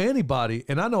know of anybody,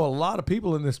 and I know a lot of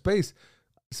people in this space.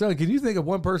 So can you think of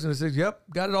one person that says, yep,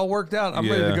 got it all worked out. I'm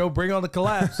ready to go bring on the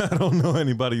collapse. I don't know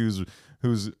anybody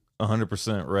who's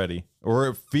 100% ready, or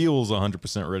it feels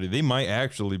 100% ready. They might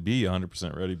actually be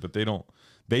 100% ready, but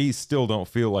they still don't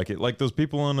feel like it. Like those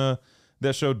people on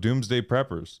that show Doomsday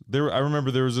Preppers. I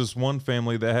remember there was this one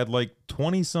family that had like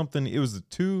 20 something. It was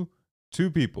two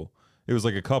people. It was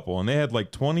like a couple, and they had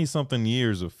like 20 something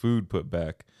years of food put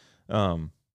back.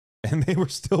 And they were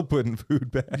still putting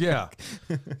food back. Yeah.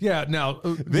 Yeah. Now,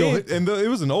 it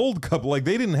was an old couple. Like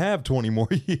they didn't have 20 more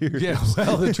years. Yeah.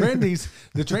 Well, the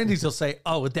trendies will say,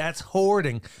 oh, that's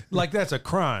hoarding. Like that's a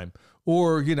crime.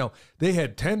 Or, they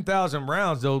had 10,000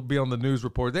 rounds. They'll be on the news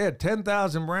report. They had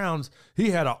 10,000 rounds.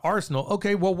 He had an arsenal.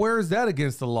 Okay. Well, where is that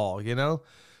against the law?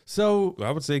 So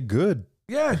I would say good.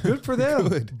 Yeah. Good for them.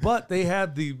 Good. But they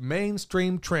had the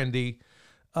mainstream trendy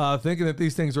thinking that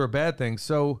these things are a bad thing.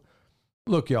 So,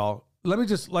 look, y'all, let me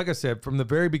just, like I said, from the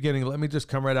very beginning, let me just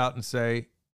come right out and say,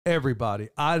 everybody,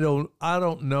 I don't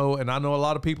know, and I know a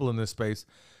lot of people in this space.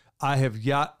 I have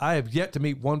yet to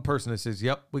meet one person that says,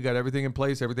 yep, we got everything in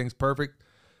place, everything's perfect.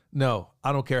 No,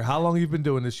 I don't care how long you've been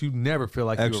doing this, you never feel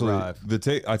like you arrive.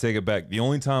 I take it back. The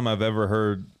only time I've ever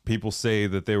heard people say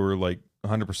that they were like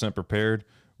 100% prepared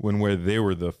where they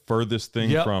were the furthest thing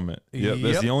from it. Yep.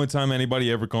 That's the only time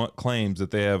anybody ever claims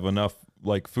that they have enough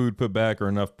like food put back or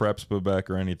enough preps put back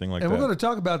or anything like that. And we're going to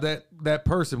talk about that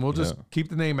person. We'll just keep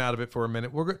the name out of it for a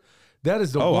minute. That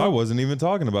is the one. I wasn't even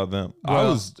talking about them.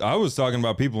 Well, I was talking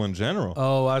about people in general.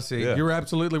 Oh, I see. Yeah. You're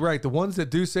absolutely right. The ones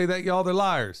that do say that, y'all, they're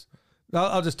liars.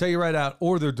 I'll just tell you right out.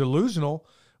 Or they're delusional,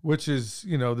 which is,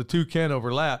 the two can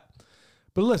overlap.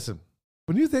 But listen,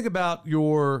 when you think about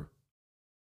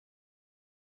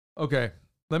okay,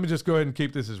 let me just go ahead and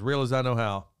keep this as real as I know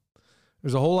how.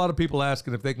 There's a whole lot of people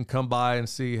asking if they can come by and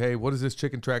see, hey, what does this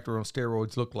chicken tractor on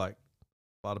steroids look like?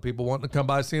 A lot of people wanting to come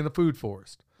by seeing the food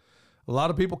forest. A lot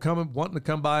of people wanting to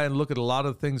come by and look at a lot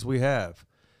of the things we have.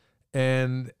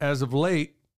 And as of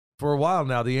late, for a while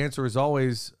now, the answer is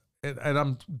always, and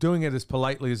I'm doing it as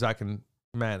politely as I can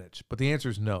manage? But the answer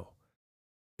is no.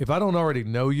 If I don't already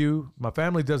know you, my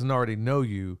family doesn't already know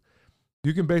you,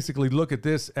 you can basically look at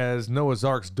this as Noah's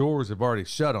Ark's doors have already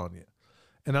shut on you.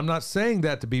 And I'm not saying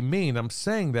that to be mean. I'm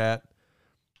saying that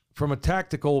from a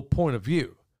tactical point of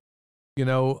view. You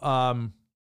know,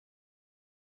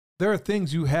 there are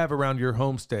things you have around your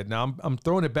homestead. Now, I'm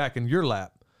throwing it back in your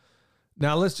lap.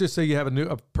 Now, let's just say you have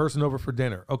a person over for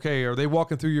dinner. Okay, are they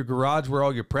walking through your garage where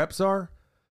all your preps are?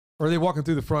 Or are they walking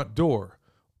through the front door?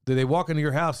 Do they walk into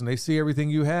your house and they see everything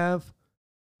you have?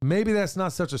 Maybe that's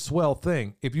not such a swell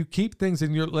thing. If you keep things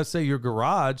in your, let's say, your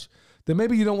garage, then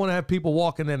maybe you don't want to have people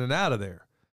walking in and out of there,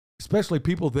 especially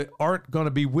people that aren't going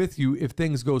to be with you if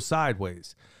things go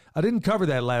sideways. I didn't cover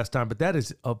that last time, but that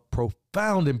is of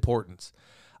profound importance.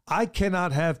 I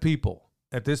cannot have people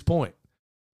at this point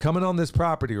coming on this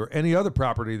property or any other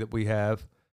property that we have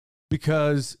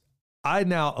because I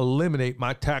now eliminate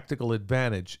my tactical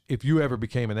advantage if you ever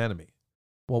became an enemy.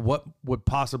 Well, what would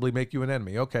possibly make you an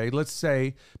enemy? Okay, let's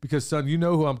say, because, son, you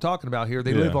know who I'm talking about here.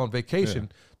 They live on vacation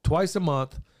twice a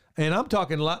month. And I'm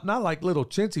talking not like little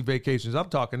chintzy vacations. I'm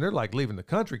talking they're like leaving the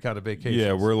country kind of vacations.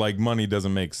 Yeah, where like money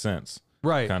doesn't make sense.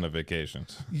 Right. Kind of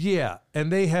vacations. Yeah,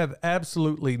 and they have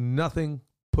absolutely nothing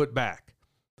put back.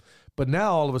 But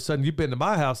now all of a sudden you've been to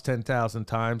my house 10,000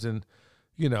 times and,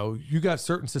 you know, you got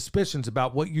certain suspicions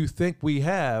about what you think we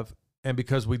have. And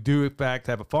because we do, in fact,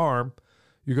 have a farm,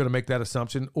 you're going to make that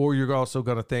assumption. Or you're also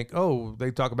going to think, oh, they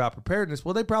talk about preparedness.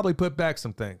 Well, they probably put back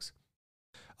some things.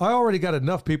 I already got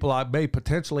enough people I may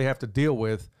potentially have to deal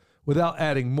with without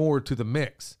adding more to the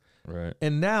mix. Right.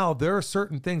 And now there are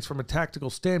certain things from a tactical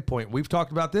standpoint. We've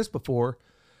talked about this before.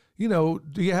 You know,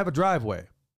 do you have a driveway?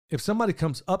 If somebody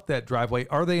comes up that driveway,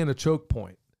 are they in a choke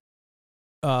point?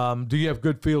 Do you have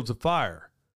good fields of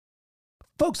fire?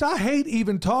 Folks, I hate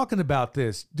even talking about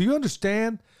this. Do you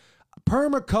understand?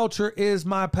 Permaculture is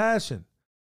my passion.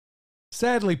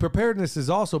 Sadly, preparedness is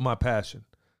also my passion.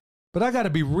 But I got to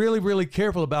be really, really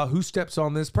careful about who steps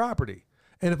on this property.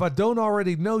 And if I don't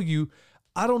already know you,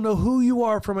 I don't know who you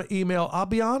are from an email. I'll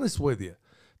be honest with you.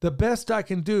 The best I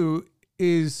can do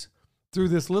is through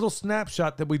this little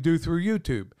snapshot that we do through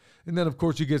YouTube. And then, of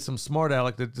course, you get some smart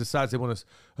aleck that decides they want to,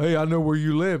 hey, I know where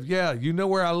you live. Yeah, you know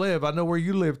where I live. I know where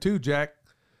you live too, Jack.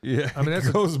 Yeah, I mean,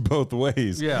 it goes both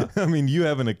ways. Yeah. I mean, you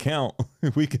have an account.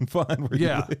 We can find where you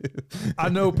live. I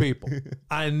know people.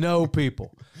 I know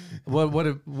people. What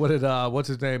did what's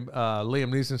his name?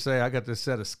 Liam Neeson say, I got this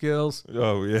set of skills.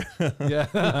 Oh, yeah.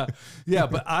 Yeah. Yeah,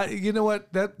 but you know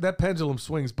what? That pendulum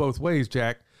swings both ways,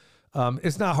 Jack.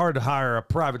 It's not hard to hire a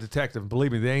private detective.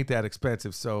 Believe me, they ain't that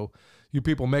expensive. So you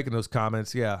people making those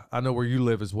comments, yeah, I know where you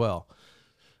live as well.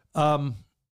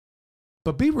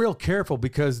 But be real careful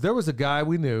because there was a guy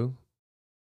we knew,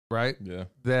 right? Yeah.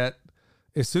 That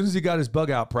as soon as he got his bug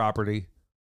out property,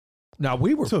 now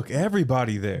took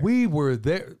everybody there. We were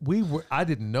there. I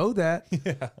didn't know that.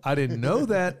 Yeah. I didn't know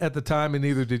that at the time, and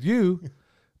neither did you.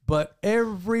 But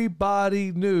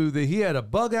everybody knew that he had a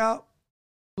bug out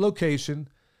location,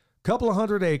 couple of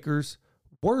 100 acres.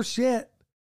 Worse yet,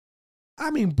 I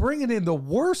mean, bringing in the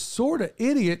worst sort of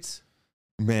idiots.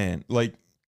 Man, like,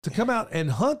 to come out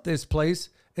and hunt this place.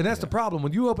 And that's the problem.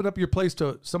 When you open up your place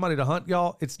to somebody to hunt,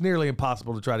 y'all, it's nearly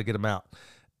impossible to try to get them out.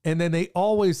 And then they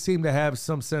always seem to have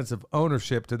some sense of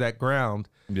ownership to that ground.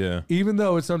 Yeah. Even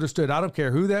though it's understood, I don't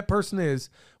care who that person is,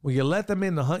 when you let them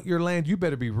in to hunt your land, you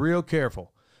better be real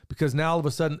careful. Because now all of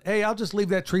a sudden, hey, I'll just leave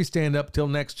that tree stand up till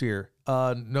next year.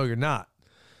 No, you're not.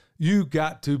 You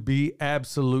got to be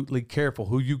absolutely careful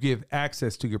who you give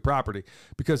access to your property.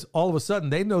 Because all of a sudden,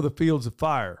 they know the fields of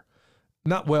fire.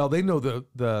 They know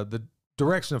the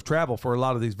direction of travel for a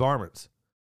lot of these varmints.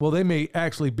 Well, they may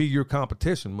actually be your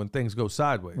competition when things go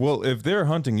sideways. Well, if they're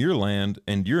hunting your land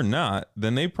and you're not,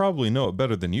 then they probably know it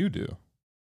better than you do.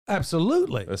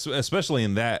 Absolutely. Especially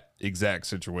in that exact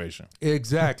situation.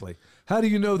 Exactly. How do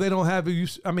you know they don't have you?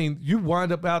 I mean, you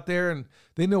wind up out there and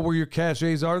they know where your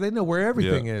caches are. They know where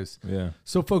everything is. Yeah.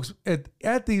 So folks,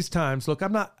 at these times, look,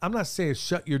 I'm not saying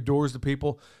shut your doors to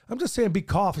people. I'm just saying be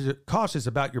cautious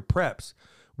about your preps,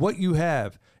 what you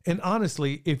have. And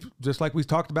honestly, if just like we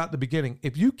talked about at the beginning,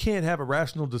 if you can't have a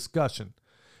rational discussion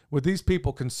with these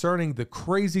people concerning the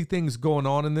crazy things going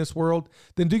on in this world,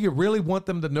 then do you really want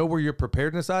them to know where your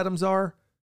preparedness items are?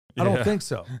 I don't think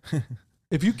so.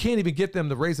 If you can't even get them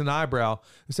to raise an eyebrow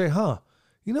and say,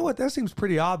 you know what, that seems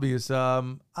pretty obvious. I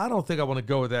don't think I want to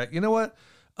go with that. You know what?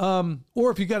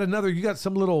 Or if you got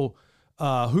some little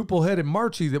hoople-headed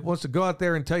Marchie that wants to go out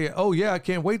there and tell you, oh, yeah, I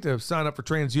can't wait to sign up for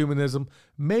transhumanism.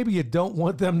 Maybe you don't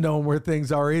want them knowing where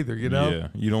things are either, you know? Yeah,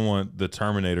 you don't want the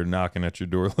Terminator knocking at your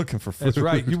door looking for food. That's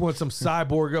right. You want some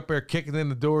cyborg up there kicking in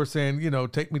the door saying, you know,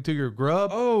 take me to your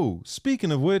grub. Oh,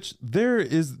 speaking of which,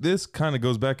 this kind of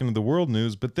goes back into the world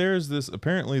news, but there's this,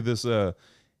 apparently this,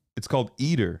 it's called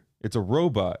Eater. It's a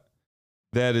robot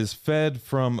that is fed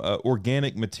from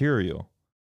organic material.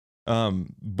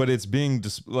 But it's being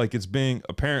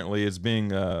apparently it's being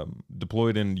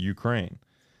deployed in Ukraine,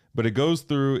 but it goes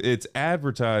through, it's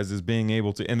advertised as being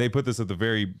able to, and they put this at the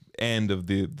very end of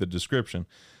the description,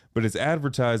 but it's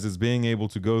advertised as being able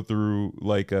to go through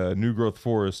like a new growth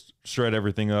forest, shred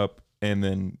everything up, and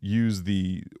then use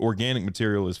the organic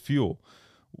material as fuel.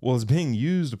 Well, it's being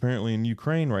used apparently in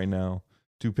Ukraine right now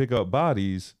to pick up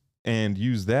bodies and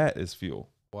use that as fuel.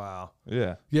 Wow.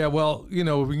 Yeah. Yeah, well, you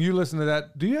know, when you listen to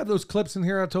that, do you have those clips in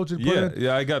here I told you to put in?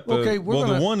 Yeah, I got the, Okay,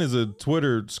 the one is a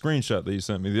Twitter screenshot that you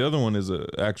sent me. The other one is an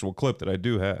actual clip that I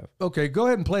do have. Okay, go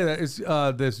ahead and play that. It's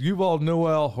this Yuval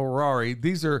Noah Harari.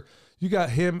 These are, you got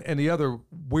him and the other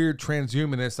weird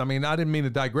transhumanists. I mean, I didn't mean to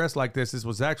digress like this. This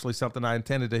was actually something I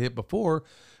intended to hit before,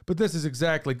 but this is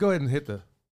exactly, go ahead and hit the.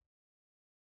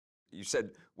 You said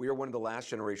we are one of the last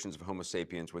generations of Homo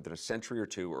sapiens. Within a century or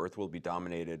two, Earth will be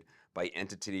dominated by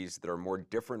entities that are more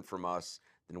different from us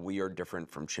than we are different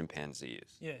from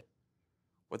chimpanzees. Yeah.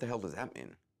 What the hell does that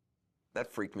mean?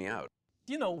 That freaked me out.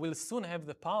 You know, we'll soon have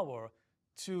the power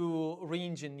to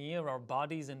re-engineer our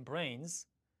bodies and brains,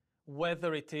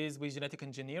 whether it is with genetic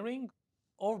engineering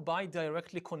or by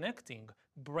directly connecting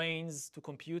brains to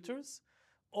computers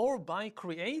or by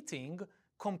creating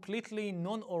completely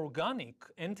non-organic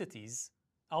entities,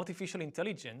 artificial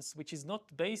intelligence, which is not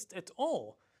based at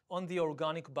all on the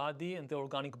organic body and the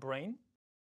organic brain.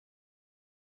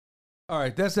 All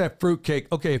right, that's that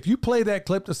fruitcake. Okay, if you play that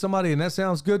clip to somebody and that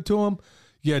sounds good to them,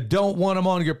 you don't want them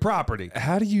on your property.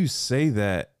 How do you say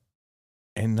that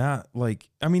and not like,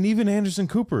 I mean, even Anderson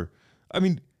Cooper, I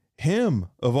mean, him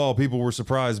of all people were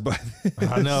surprised by this.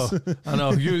 I know.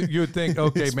 You would think,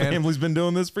 okay, His man. family's been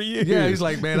doing this for years. Yeah, he's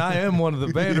like, man, I am one of the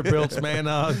Vanderbilts, man.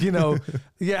 You know,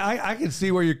 yeah, I can see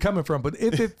where you're coming from. But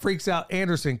if it freaks out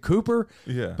Anderson Cooper,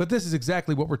 Yeah. But this is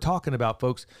exactly what we're talking about,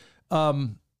 folks.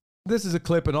 This is a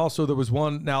clip, and also there was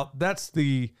one. Now that's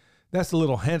the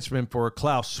little henchman for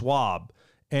Klaus Schwab,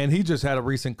 and he just had a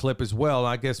recent clip as well.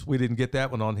 I guess we didn't get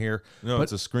that one on here. No, but,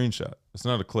 it's a screenshot. It's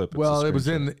not a clip. It's well, a it was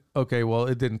screenshot. in. Okay, well,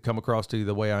 it didn't come across to you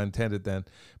the way I intended then.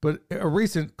 But a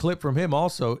recent clip from him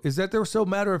also is that they're so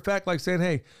matter of fact, like saying,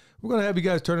 "Hey, we're going to have you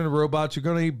guys turn into robots. You're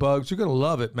going to eat bugs. You're going to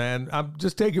love it, man. I'm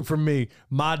just take it from me,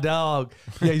 my dog.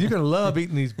 Yeah, you're going to love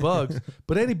eating these bugs."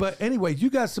 But anyway,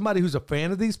 you got somebody who's a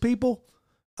fan of these people.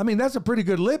 I mean, that's a pretty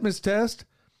good litmus test.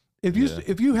 If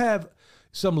you have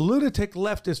some lunatic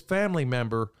leftist family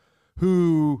member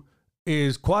who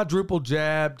is quadruple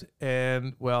jabbed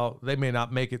and, well, they may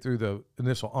not make it through the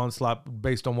initial onslaught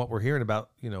based on what we're hearing about,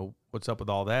 you know, what's up with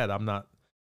all that.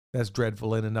 That's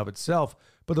dreadful in and of itself.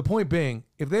 But the point being,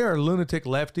 if they are lunatic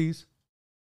lefties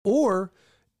or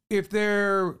if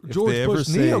they're George Bush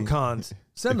neocons,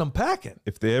 send them packing.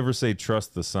 If they ever say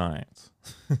trust the science,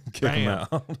 kick them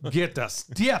out. Get to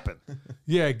stepping.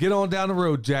 Yeah, get on down the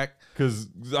road, Jack. Because,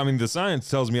 I mean, the science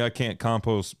tells me I can't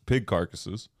compost pig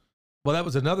carcasses. Well, that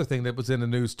was another thing that was in the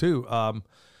news, too.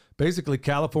 Basically,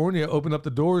 California opened up the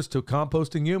doors to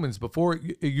composting humans before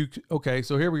you. Okay,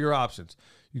 so here were your options.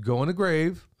 You go in a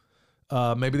grave.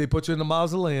 Maybe they put you in a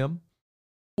mausoleum.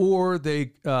 Or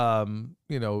they, burn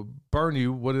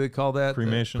you. What do they call that?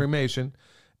 Cremation. Cremation.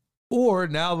 Or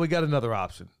now we got another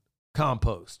option.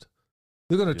 Compost.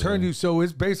 They're going to turn you. So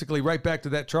it's basically right back to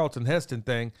that Charlton Heston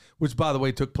thing, which, by the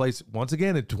way, took place once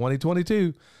again in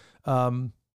 2022.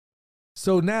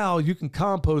 So now you can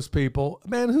compost people.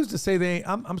 Man, who's to say they ain't?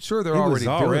 I'm sure they're already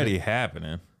doing it. It was already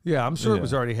happening. Yeah, I'm sure it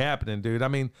was already happening, dude. I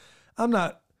mean,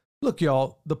 look,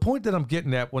 y'all, the point that I'm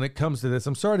getting at when it comes to this,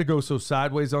 I'm sorry to go so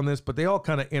sideways on this, but they all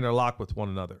kind of interlock with one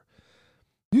another.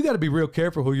 You got to be real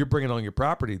careful who you're bringing on your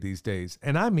property these days.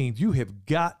 And I mean, you have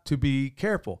got to be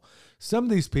careful. Some of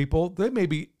these people,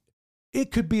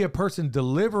 it could be a person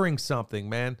delivering something,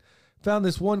 man. Found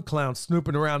this one clown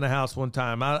snooping around the house one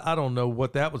time. I don't know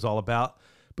what that was all about,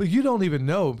 but you don't even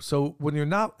know. So when you're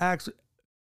not actually,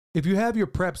 if you have your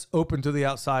preps open to the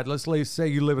outside, let's say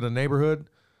you live in a neighborhood,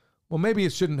 well, maybe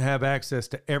it shouldn't have access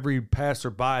to every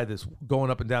passerby that's going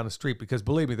up and down the street, because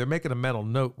believe me, they're making a mental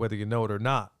note whether you know it or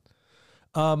not.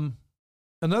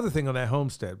 Another thing on that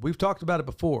homestead, we've talked about it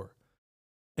before,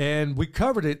 and we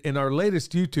covered it in our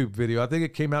latest YouTube video. I think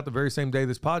it came out the very same day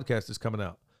this podcast is coming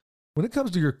out. When it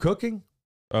comes to your cooking,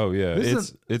 Oh yeah,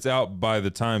 This it's out by the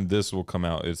time this will come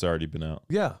out. It's already been out.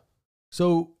 Yeah.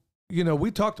 So,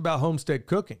 we talked about homestead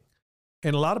cooking,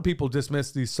 and a lot of people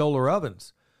dismiss these solar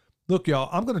ovens. Look, y'all,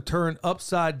 I'm going to turn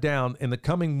upside down in the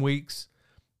coming weeks,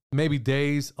 maybe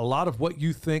days, a lot of what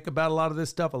you think about a lot of this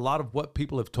stuff, a lot of what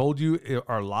people have told you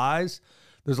are lies.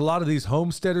 There's a lot of these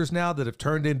homesteaders now that have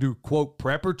turned into, quote,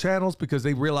 prepper channels because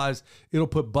they realize it'll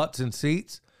put butts in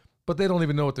seats, but they don't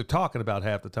even know what they're talking about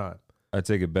half the time. I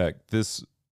take it back.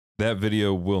 That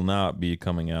video will not be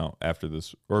coming out after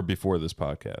this or before this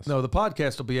podcast. No, the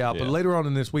podcast will be out, but Yeah. later on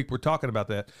in this week, we're talking about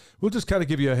that. We'll just kind of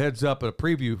give you a heads up, a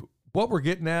preview. What we're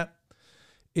getting at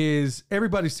is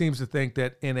everybody seems to think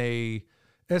that in a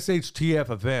SHTF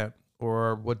event,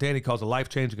 or what Danny calls a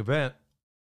life-changing event,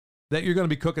 that you're going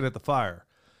to be cooking at the fire.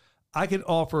 I can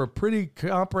offer a pretty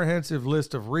comprehensive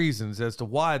list of reasons as to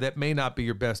why that may not be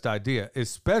your best idea,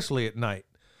 especially at night.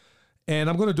 And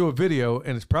I'm going to do a video,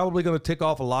 and it's probably going to tick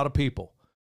off a lot of people,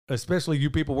 especially you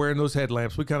people wearing those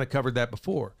headlamps. We kind of covered that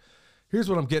before. Here's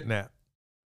what I'm getting at.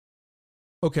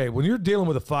 Okay, when you're dealing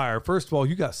with a fire, first of all,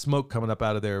 you got smoke coming up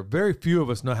out of there. Very few of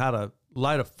us know how to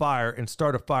light a fire and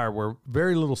start a fire where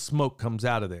very little smoke comes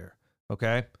out of there,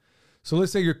 okay? So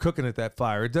let's say you're cooking at that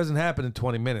fire. It doesn't happen in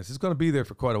 20 minutes. It's going to be there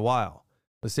for quite a while.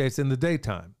 Let's say it's in the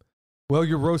daytime. Well,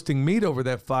 you're roasting meat over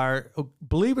that fire.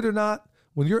 Believe it or not,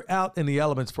 when you're out in the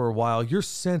elements for a while, your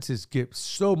senses get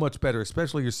so much better,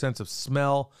 especially your sense of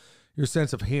smell, your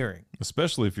sense of hearing.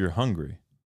 Especially if you're hungry.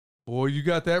 Boy, you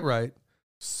got that right.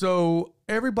 So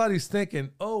everybody's thinking,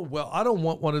 oh, well, I don't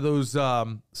want one of those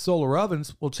solar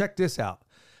ovens. Well, check this out.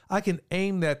 I can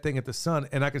aim that thing at the sun,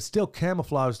 and I can still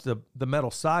camouflage the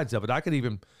metal sides of it. I could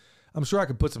even, I'm sure I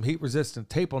could put some heat-resistant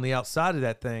tape on the outside of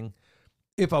that thing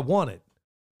if I wanted.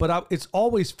 But it's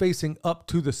always facing up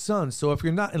to the sun. So if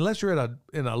you're not, unless you're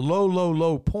in a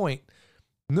low point,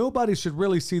 nobody should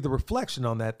really see the reflection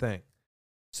on that thing.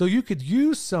 So you could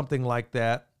use something like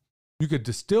that. You could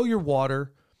distill your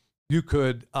water. You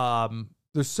could,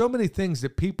 there's so many things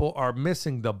that people are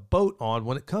missing the boat on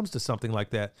when it comes to something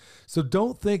like that. So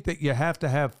don't think that you have to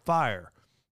have fire.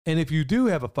 And if you do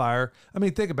have a fire, I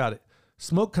mean, think about it.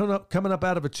 Smoke coming up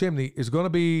out of a chimney is going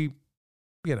to be,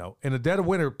 in the dead of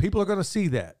winter, people are going to see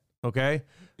that. Okay.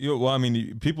 Well, I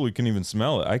mean, people can even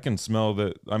smell it. I can smell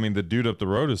that. I mean, the dude up the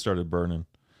road has started burning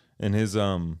in his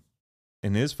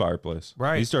fireplace.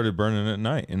 Right. He started burning at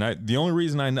night. And the only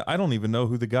reason I don't even know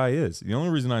who the guy is. The only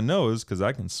reason I know is because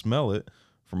I can smell it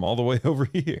from all the way over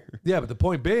here. Yeah. But the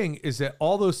point being is that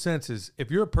all those senses, if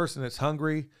you're a person that's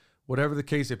hungry, whatever the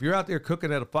case, if you're out there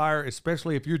cooking at a fire,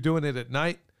 especially if you're doing it at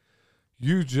night,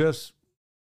 you just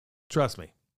trust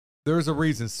me. There's a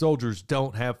reason soldiers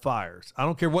don't have fires. I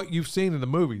don't care what you've seen in the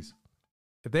movies.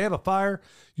 If they have a fire,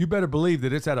 you better believe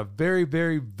that it's at a very,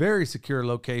 very, very secure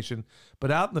location.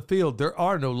 But out in the field, there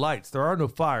are no lights. There are no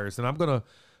fires. And I'm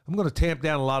gonna tamp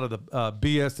down a lot of the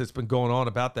BS that's been going on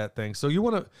about that thing. So you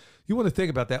want to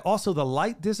think about that. Also, the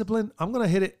light discipline, I'm going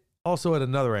to hit it also at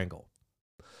another angle.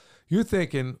 You're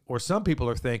thinking, or some people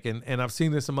are thinking, and I've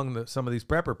seen this among some of these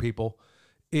prepper people,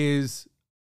 is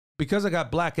because I got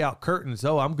blackout curtains,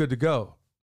 oh, I'm good to go.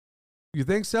 You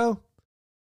think so?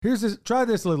 Try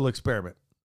this little experiment.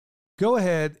 Go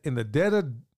ahead in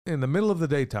the middle of the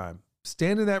daytime,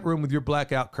 stand in that room with your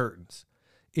blackout curtains.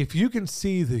 If you can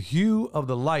see the hue of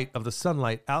the light of the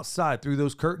sunlight outside through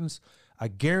those curtains, I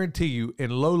guarantee you in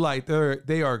low light,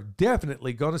 they are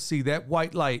definitely going to see that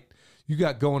white light you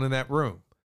got going in that room.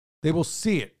 They will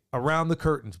see it around the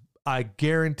curtains. I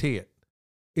guarantee it.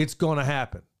 It's going to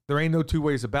happen. There ain't no two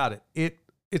ways about it.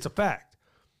 It's a fact.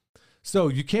 So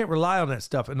you can't rely on that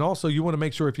stuff. And also you want to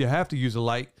make sure if you have to use a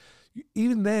light,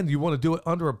 even then you want to do it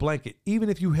under a blanket, even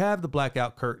if you have the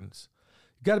blackout curtains.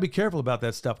 You got to be careful about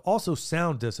that stuff. Also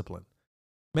sound discipline.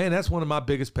 Man, that's one of my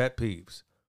biggest pet peeves.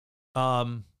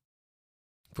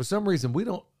 For some reason, we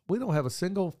don't have a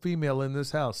single female in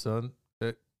this house, son,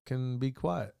 that can be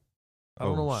quiet. I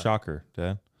don't know why. Shocker,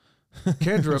 Dad.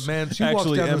 Kendra, man, she walks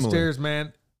Actually, down the Emily. stairs,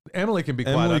 man. Emily can be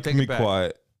quiet. Emily I take can be it back.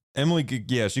 quiet. Emily,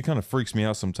 she kind of freaks me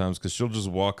out sometimes because she'll just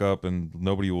walk up and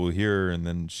nobody will hear her, and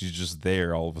then she's just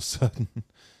there all of a sudden.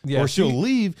 Yeah, or she'll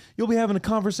leave. You'll be having a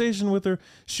conversation with her.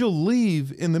 She'll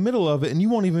leave in the middle of it, and you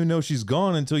won't even know she's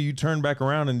gone until you turn back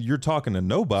around and you're talking to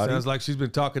nobody. Sounds like she's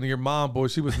been talking to your mom, boy.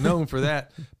 She was known for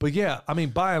that. But yeah, I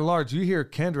mean, by and large, you hear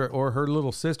Kendra or her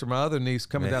little sister, my other niece,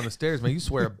 coming down the stairs, man. You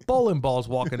swear a bowling ball's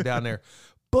walking down there.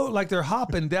 Like they're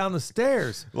hopping down the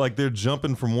stairs. Like they're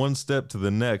jumping from one step to the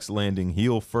next, landing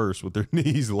heel first with their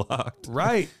knees locked.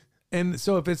 Right. And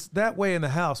so if it's that way in the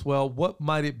house, well, what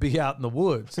might it be out in the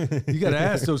woods? You got to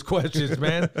ask those questions,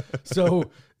 man. So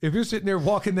if you're sitting there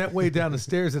walking that way down the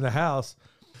stairs in the house,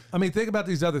 I mean, think about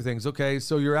these other things. Okay,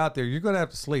 so you're out there, you're going to have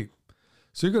to sleep.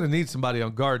 So you're going to need somebody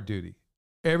on guard duty.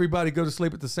 Everybody go to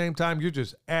sleep at the same time. You're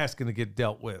just asking to get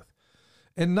dealt with.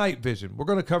 And night vision. We're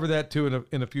going to cover that too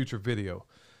in a future video.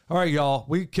 All right, y'all.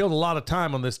 We killed a lot of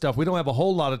time on this stuff. We don't have a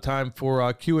whole lot of time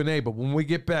for Q&A, but when we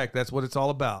get back, that's what it's all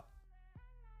about.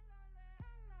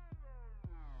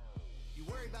 You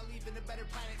worry about leaving a better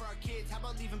planet for our kids. How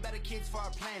about leaving better kids for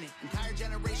our planet? Entire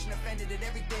generation offended at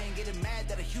everything, getting mad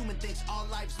that a human thinks all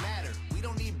lives matter. We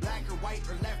don't need black or white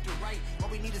or left or right.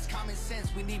 What we need is common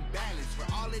sense. We need balance.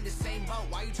 We're all in the same boat.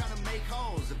 Why you trying to make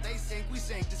holes? If they sink, we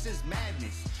sink. This is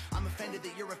madness. I'm offended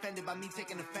that you're offended by me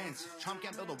taking offense. Trump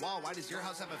can't build a wall. Why does your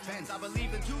house have a fence? I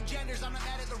believe in two genders. I'm not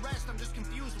mad at the rest. I'm just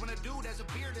confused when a dude has a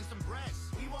beard and some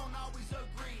breasts. We won't always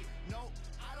agree. No,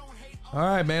 I don't hate. All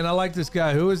right, man. I like this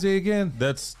guy. Who is he again?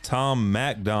 That's Tom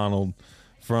MacDonald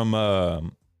from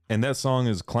and that song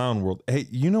is Clown World. Hey,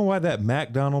 you know why that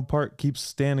MacDonald part keeps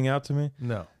standing out to me?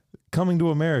 No. Coming to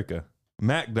America.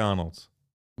 McDonald's.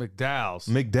 McDowell's.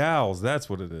 McDowell's, that's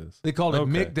what it is. They called it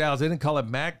Okay. McDowell's. They didn't call it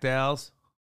MacDowell's.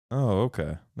 Oh,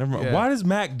 okay. Never mind. Yeah. Why does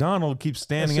MacDonald keep That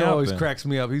standing shit out always then? cracks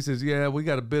me up. He says, yeah, we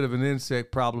got a bit of an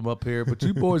insect problem up here, but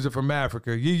you boys are from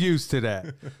Africa. You're used to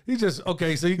that. He just,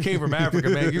 okay, so you came from Africa,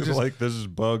 man. You just, like there's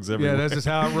just bugs everywhere. yeah, that's just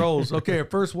how it rolls. Okay, our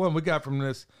first one we got from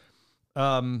this.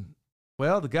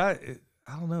 Well, the guy,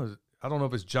 I don't know. I don't know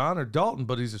if it's John or Dalton,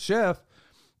 but he's a chef.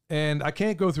 And I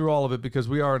can't go through all of it because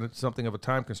we are in something of a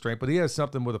time constraint, but he has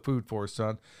something with a food forest,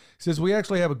 son. He says, we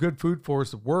actually have a good food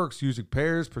forest that works using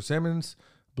pears, persimmons,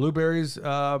 blueberries.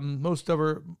 Most of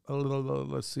our,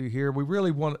 let's see here. We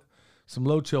really want some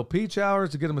low chill peach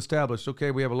hours to get them established. Okay,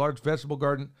 we have a large vegetable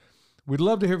garden. We'd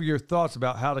love to hear your thoughts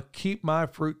about how to keep my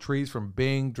fruit trees from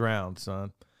being drowned,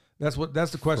 son. That's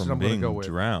the question From I'm going to being go with.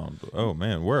 drowned. Oh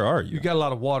man, where are you? You got a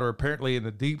lot of water apparently in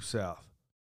the deep south.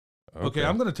 Okay,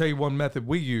 I'm going to tell you one method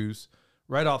we use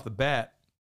right off the bat.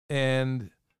 And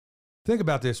think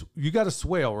about this. You got a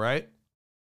swale, right?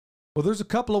 Well, there's a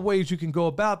couple of ways you can go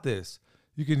about this.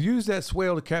 You can use that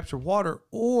swale to capture water,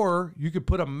 or you could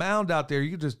put a mound out there.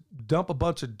 You could just dump a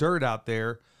bunch of dirt out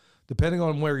there, depending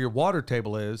on where your water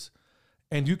table is,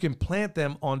 and you can plant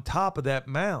them on top of that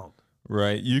mound.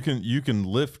 Right. You can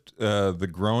lift the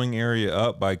growing area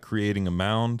up by creating a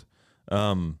mound.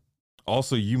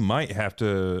 Also, you might have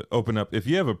to open up, if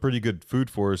you have a pretty good food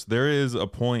forest, there is a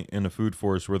point in a food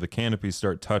forest where the canopies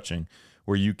start touching,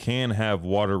 where you can have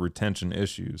water retention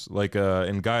issues. Like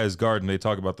in Gaia's Garden, they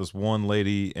talk about this one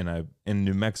lady in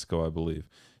New Mexico, I believe.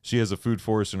 She has a food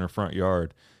forest in her front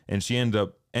yard, and she ended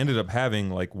up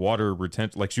having like water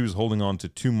retention, like she was holding on to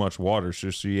too much water. So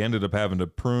she ended up having to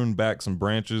prune back some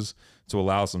branches to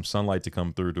allow some sunlight to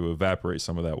come through to evaporate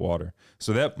some of that water.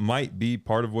 So that might be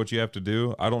part of what you have to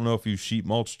do. I don't know if you sheet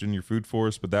mulched in your food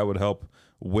forest, but that would help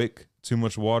wick too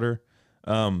much water.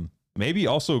 Maybe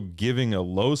also giving a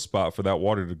low spot for that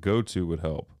water to go to would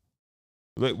help,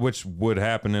 which would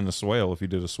happen in a swale if you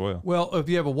did a swale. Well, if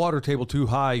you have a water table too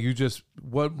high,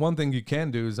 one thing you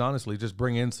can do is honestly just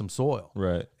bring in some soil.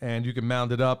 Right. And you can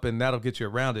mound it up, and that'll get you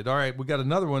around it. All right, we got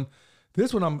another one.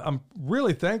 This one I'm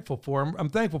really thankful for. I'm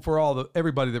thankful for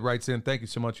everybody that writes in. Thank you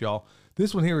so much, y'all.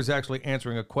 This one here is actually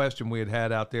answering a question we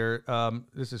had out there.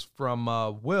 This is from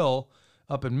Will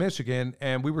up in Michigan,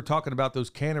 and we were talking about those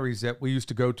canneries that we used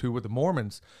to go to with the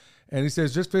Mormons. And he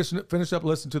says, just finish up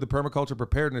listening to the permaculture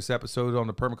preparedness episode on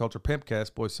the Permaculture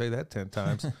Pimpcast. Boy, say that 10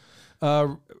 times.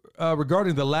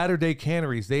 Regarding the latter-day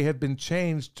canneries, they have been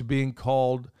changed to being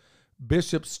called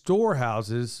Bishop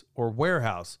storehouses or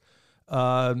warehouse.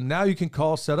 Now you can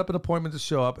call, set up an appointment to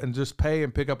show up, and just pay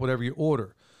and pick up whatever you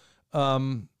order.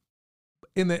 In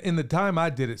the time I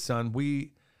did it, son,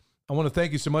 I want to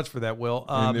thank you so much for that, Will.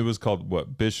 And it was called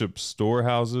what? Bishop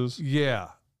storehouses? Yeah.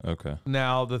 Okay.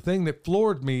 Now, the thing that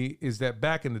floored me is that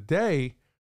back in the day,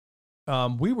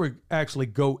 we were actually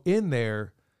go in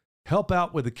there, help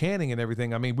out with the canning and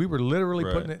everything. I mean, we were literally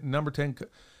Right. putting it in number 10.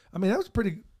 I mean, that was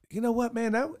pretty, you know what,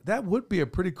 man, that would be a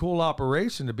pretty cool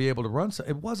operation to be able to run.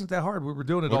 It wasn't that hard. We were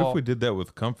doing it What all. if we did that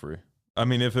with comfrey? I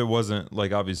mean, if it wasn't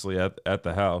like obviously at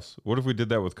the house, what if we did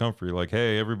that with comfrey? Like,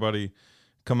 hey, everybody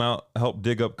come out, help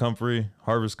dig up comfrey,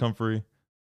 harvest comfrey,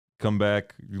 come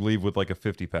back, you leave with like a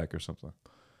 50 pack or something.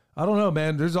 I don't know,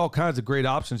 man. There's all kinds of great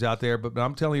options out there, but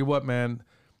I'm telling you what, man.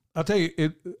 I'll tell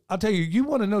you, you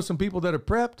want to know some people that are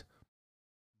prepped?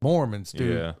 Mormons,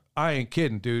 dude. Yeah. I ain't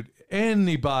kidding, dude.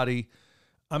 Anybody.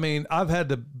 I mean, I've had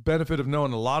the benefit of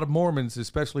knowing a lot of Mormons,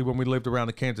 especially when we lived around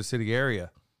the Kansas City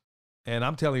area. And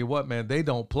I'm telling you what, man, they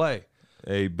don't play.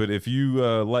 Hey, but if you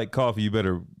like coffee, you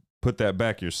better put that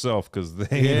back yourself because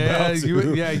they ain't Yeah, about to.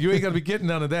 you ain't gonna be getting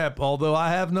none of that. Although I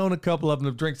have known a couple of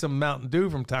them to drink some Mountain Dew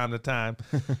from time to time.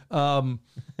 All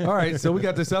right, so we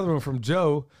got this other one from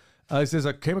Joe. He says,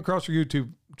 I came across your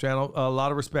YouTube channel. A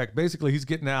lot of respect. Basically, he's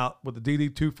getting out with the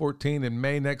DD214 in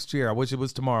May next year. I wish it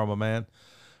was tomorrow, my man.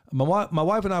 My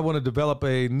wife and I want to develop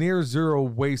a near zero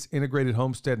waste integrated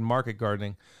homestead and market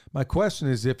gardening. My question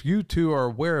is if you two are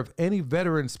aware of any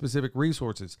veteran specific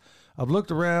resources. I've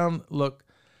looked around. Look,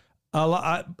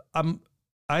 I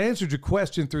answered your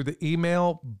question through the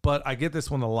email, but I get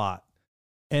this one a lot.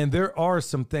 And there are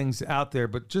some things out there,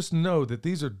 but just know that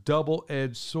these are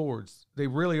double-edged swords. They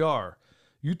really are.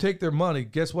 You take their money,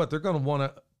 guess what? They're going to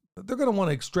want to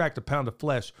extract a pound of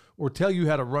flesh or tell you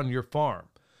how to run your farm.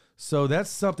 So that's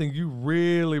something you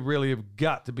really, really have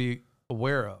got to be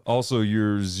aware of. Also,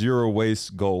 your zero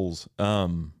waste goals.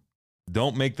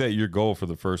 Don't make that your goal for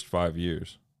the first 5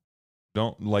 years.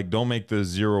 Don't make the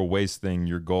zero waste thing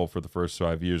your goal for the first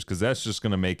 5 years, because that's just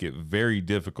going to make it very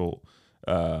difficult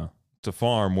to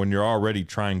farm when you're already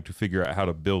trying to figure out how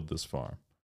to build this farm.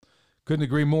 Couldn't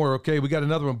agree more. Okay, we got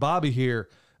another one. Bobby here.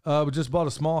 We just bought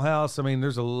a small house. I mean,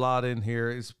 there's a lot in here.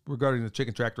 It's regarding the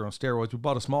chicken tractor on steroids. We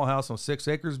bought a small house on 6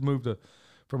 acres, moved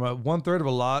from a 1/3 of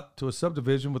a lot to a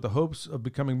subdivision with the hopes of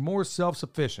becoming more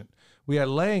self-sufficient. We had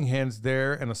laying hens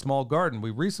there and a small garden.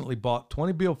 We recently bought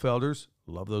 20 Bielefelders,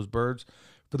 love those birds,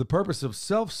 for the purpose of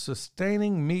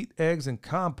self-sustaining meat, eggs, and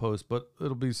compost, but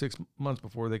it'll be 6 months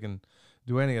before they can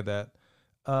do any of that.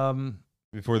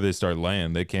 Before they start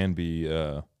laying, they can be,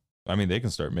 they can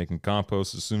start making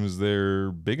compost as soon as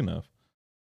they're big enough.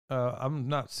 I'm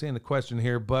not seeing the question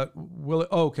here, but will it?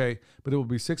 Oh, okay, but it will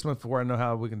be 6 months before I know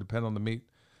how we can depend on the meat.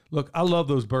 Look, I love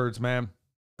those birds, man.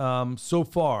 So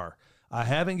far, I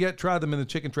haven't yet tried them in the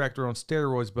chicken tractor on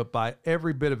steroids, but by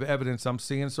every bit of evidence I'm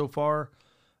seeing so far,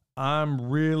 I'm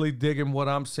really digging what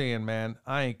I'm seeing, man.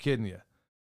 I ain't kidding you.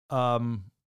 I'm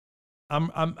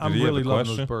really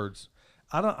loving those birds.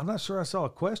 I'm not sure I saw a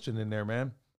question in there,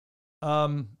 man.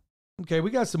 Okay,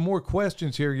 we got some more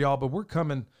questions here, y'all, but we're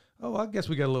coming. Oh, I guess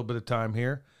we got a little bit of time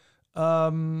here.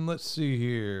 Let's see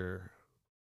here.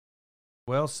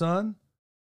 Well, son,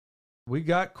 we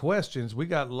got questions. We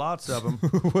got lots of them.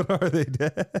 What are they,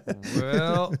 Dad?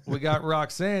 Well, we got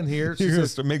Roxanne here. She You're going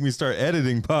says, to make me start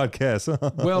editing podcasts,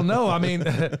 huh? well, no, I mean,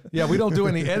 yeah, we don't do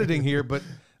any editing here, but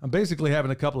I'm basically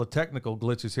having a couple of technical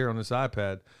glitches here on this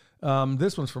iPad.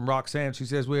 This one's from Roxanne. She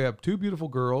says, we have 2 beautiful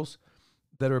girls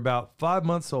that are about 5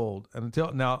 months old. And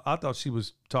until now, I thought she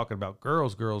was talking about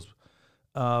girls.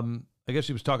 I guess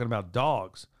she was talking about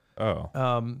dogs. Oh.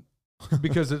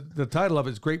 Because the title of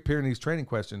it is Great Pyrenees Training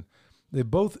Question. They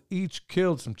both each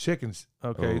killed some chickens.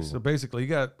 Okay, Oh. so basically you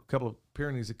got a couple of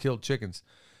Pyrenees that killed chickens.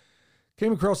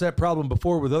 Came across that problem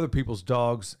before with other people's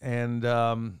dogs, and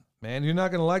man, you're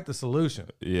not going to like the solution.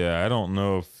 Yeah, I don't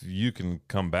know if you can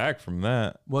come back from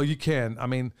that. Well, you can. I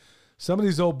mean, some of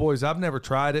these old boys, I've never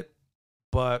tried it,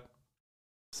 but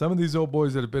some of these old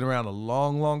boys that have been around a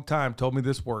long, long time told me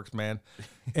this works, man.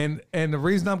 And the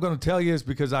reason I'm going to tell you is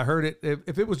because I heard it.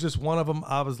 If it was just one of them,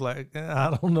 I was like,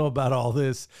 I don't know about all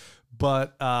this.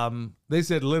 But they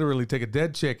said literally take a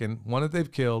dead chicken, one that they've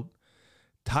killed,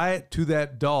 tie it to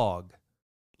that dog,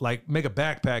 like make a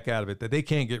backpack out of it that they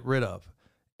can't get rid of,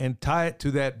 and tie it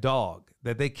to that dog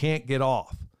that they can't get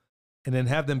off, and then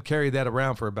have them carry that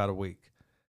around for about a week.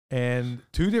 And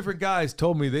 2 different guys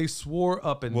told me they swore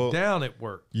up and down it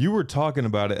worked. You were talking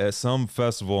about it at some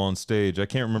festival on stage. I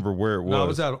can't remember where it was. No, I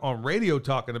was out on radio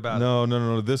talking about it.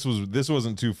 No. This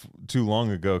wasn't too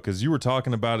long ago, because you were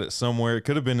talking about it somewhere. It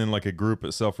could have been in like a group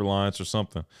at Self Reliance or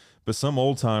something. But some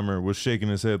old timer was shaking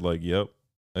his head like, "Yep,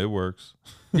 it works."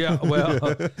 Yeah,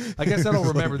 well, I guess I don't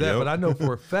remember that, Yep. but I know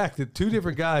for a fact that 2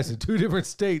 different guys in 2 different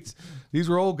states. These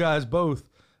were old guys both.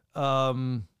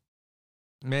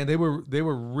 Man, they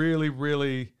were really,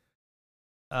 really.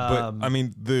 But I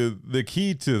mean, the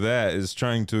key to that is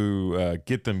trying to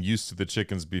get them used to the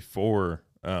chickens before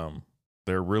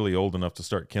they're really old enough to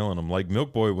start killing them. Like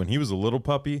Milk Boy, when he was a little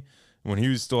puppy, when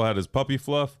he still had his puppy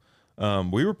fluff,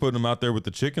 we were putting him out there with the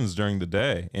chickens during the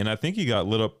day, and I think he got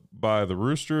lit up by the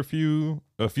rooster a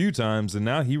few times, and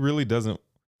now he really doesn't.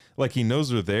 Like, he knows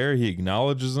they're there, he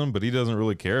acknowledges them, but he doesn't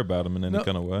really care about them in any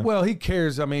kind of way. Well, he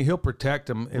cares. I mean, he'll protect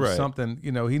them if Right. something, he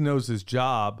knows his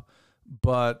job,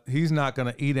 but he's not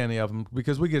going to eat any of them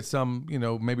because we get some,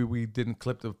 maybe we didn't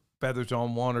clip the feathers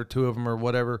on 1 or 2 of them or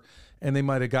whatever, and they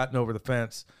might have gotten over the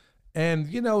fence. And,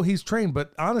 he's trained,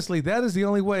 but honestly, that is the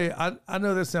only way. I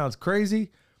know that sounds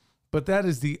crazy, but that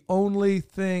is the only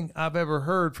thing I've ever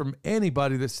heard from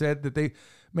anybody that said that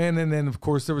and then of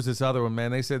course there was this other one,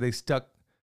 man. They said they stuck.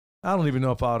 I don't even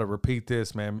know if I ought to repeat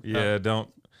this, man. Yeah, don't.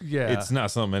 Yeah. it's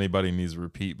not something anybody needs to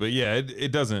repeat. But yeah,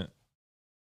 it doesn't.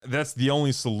 That's the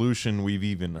only solution we've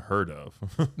even heard of.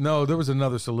 No, there was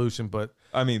another solution, but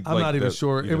I mean, I'm like, not even that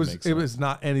sure. even It makes was sense.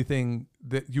 not anything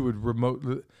that you would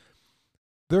remotely.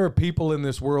 There are people in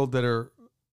this world that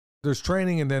there's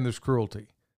training and then there's cruelty,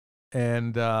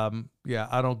 and yeah,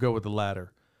 I don't go with the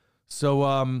latter.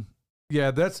 So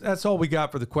yeah, that's all we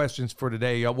got for the questions for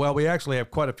today. Well, we actually have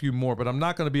quite a few more, but I'm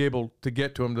not going to be able to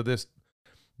get to them to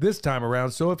this time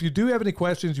around. So if you do have any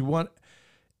questions, you want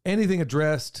anything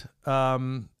addressed,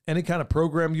 any kind of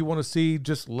program you want to see,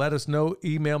 just let us know.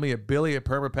 Email me at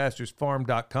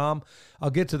billy@permapasturesfarm.com. I'll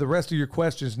get to the rest of your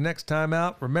questions next time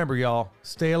out. Remember, y'all,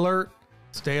 stay alert,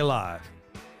 stay alive.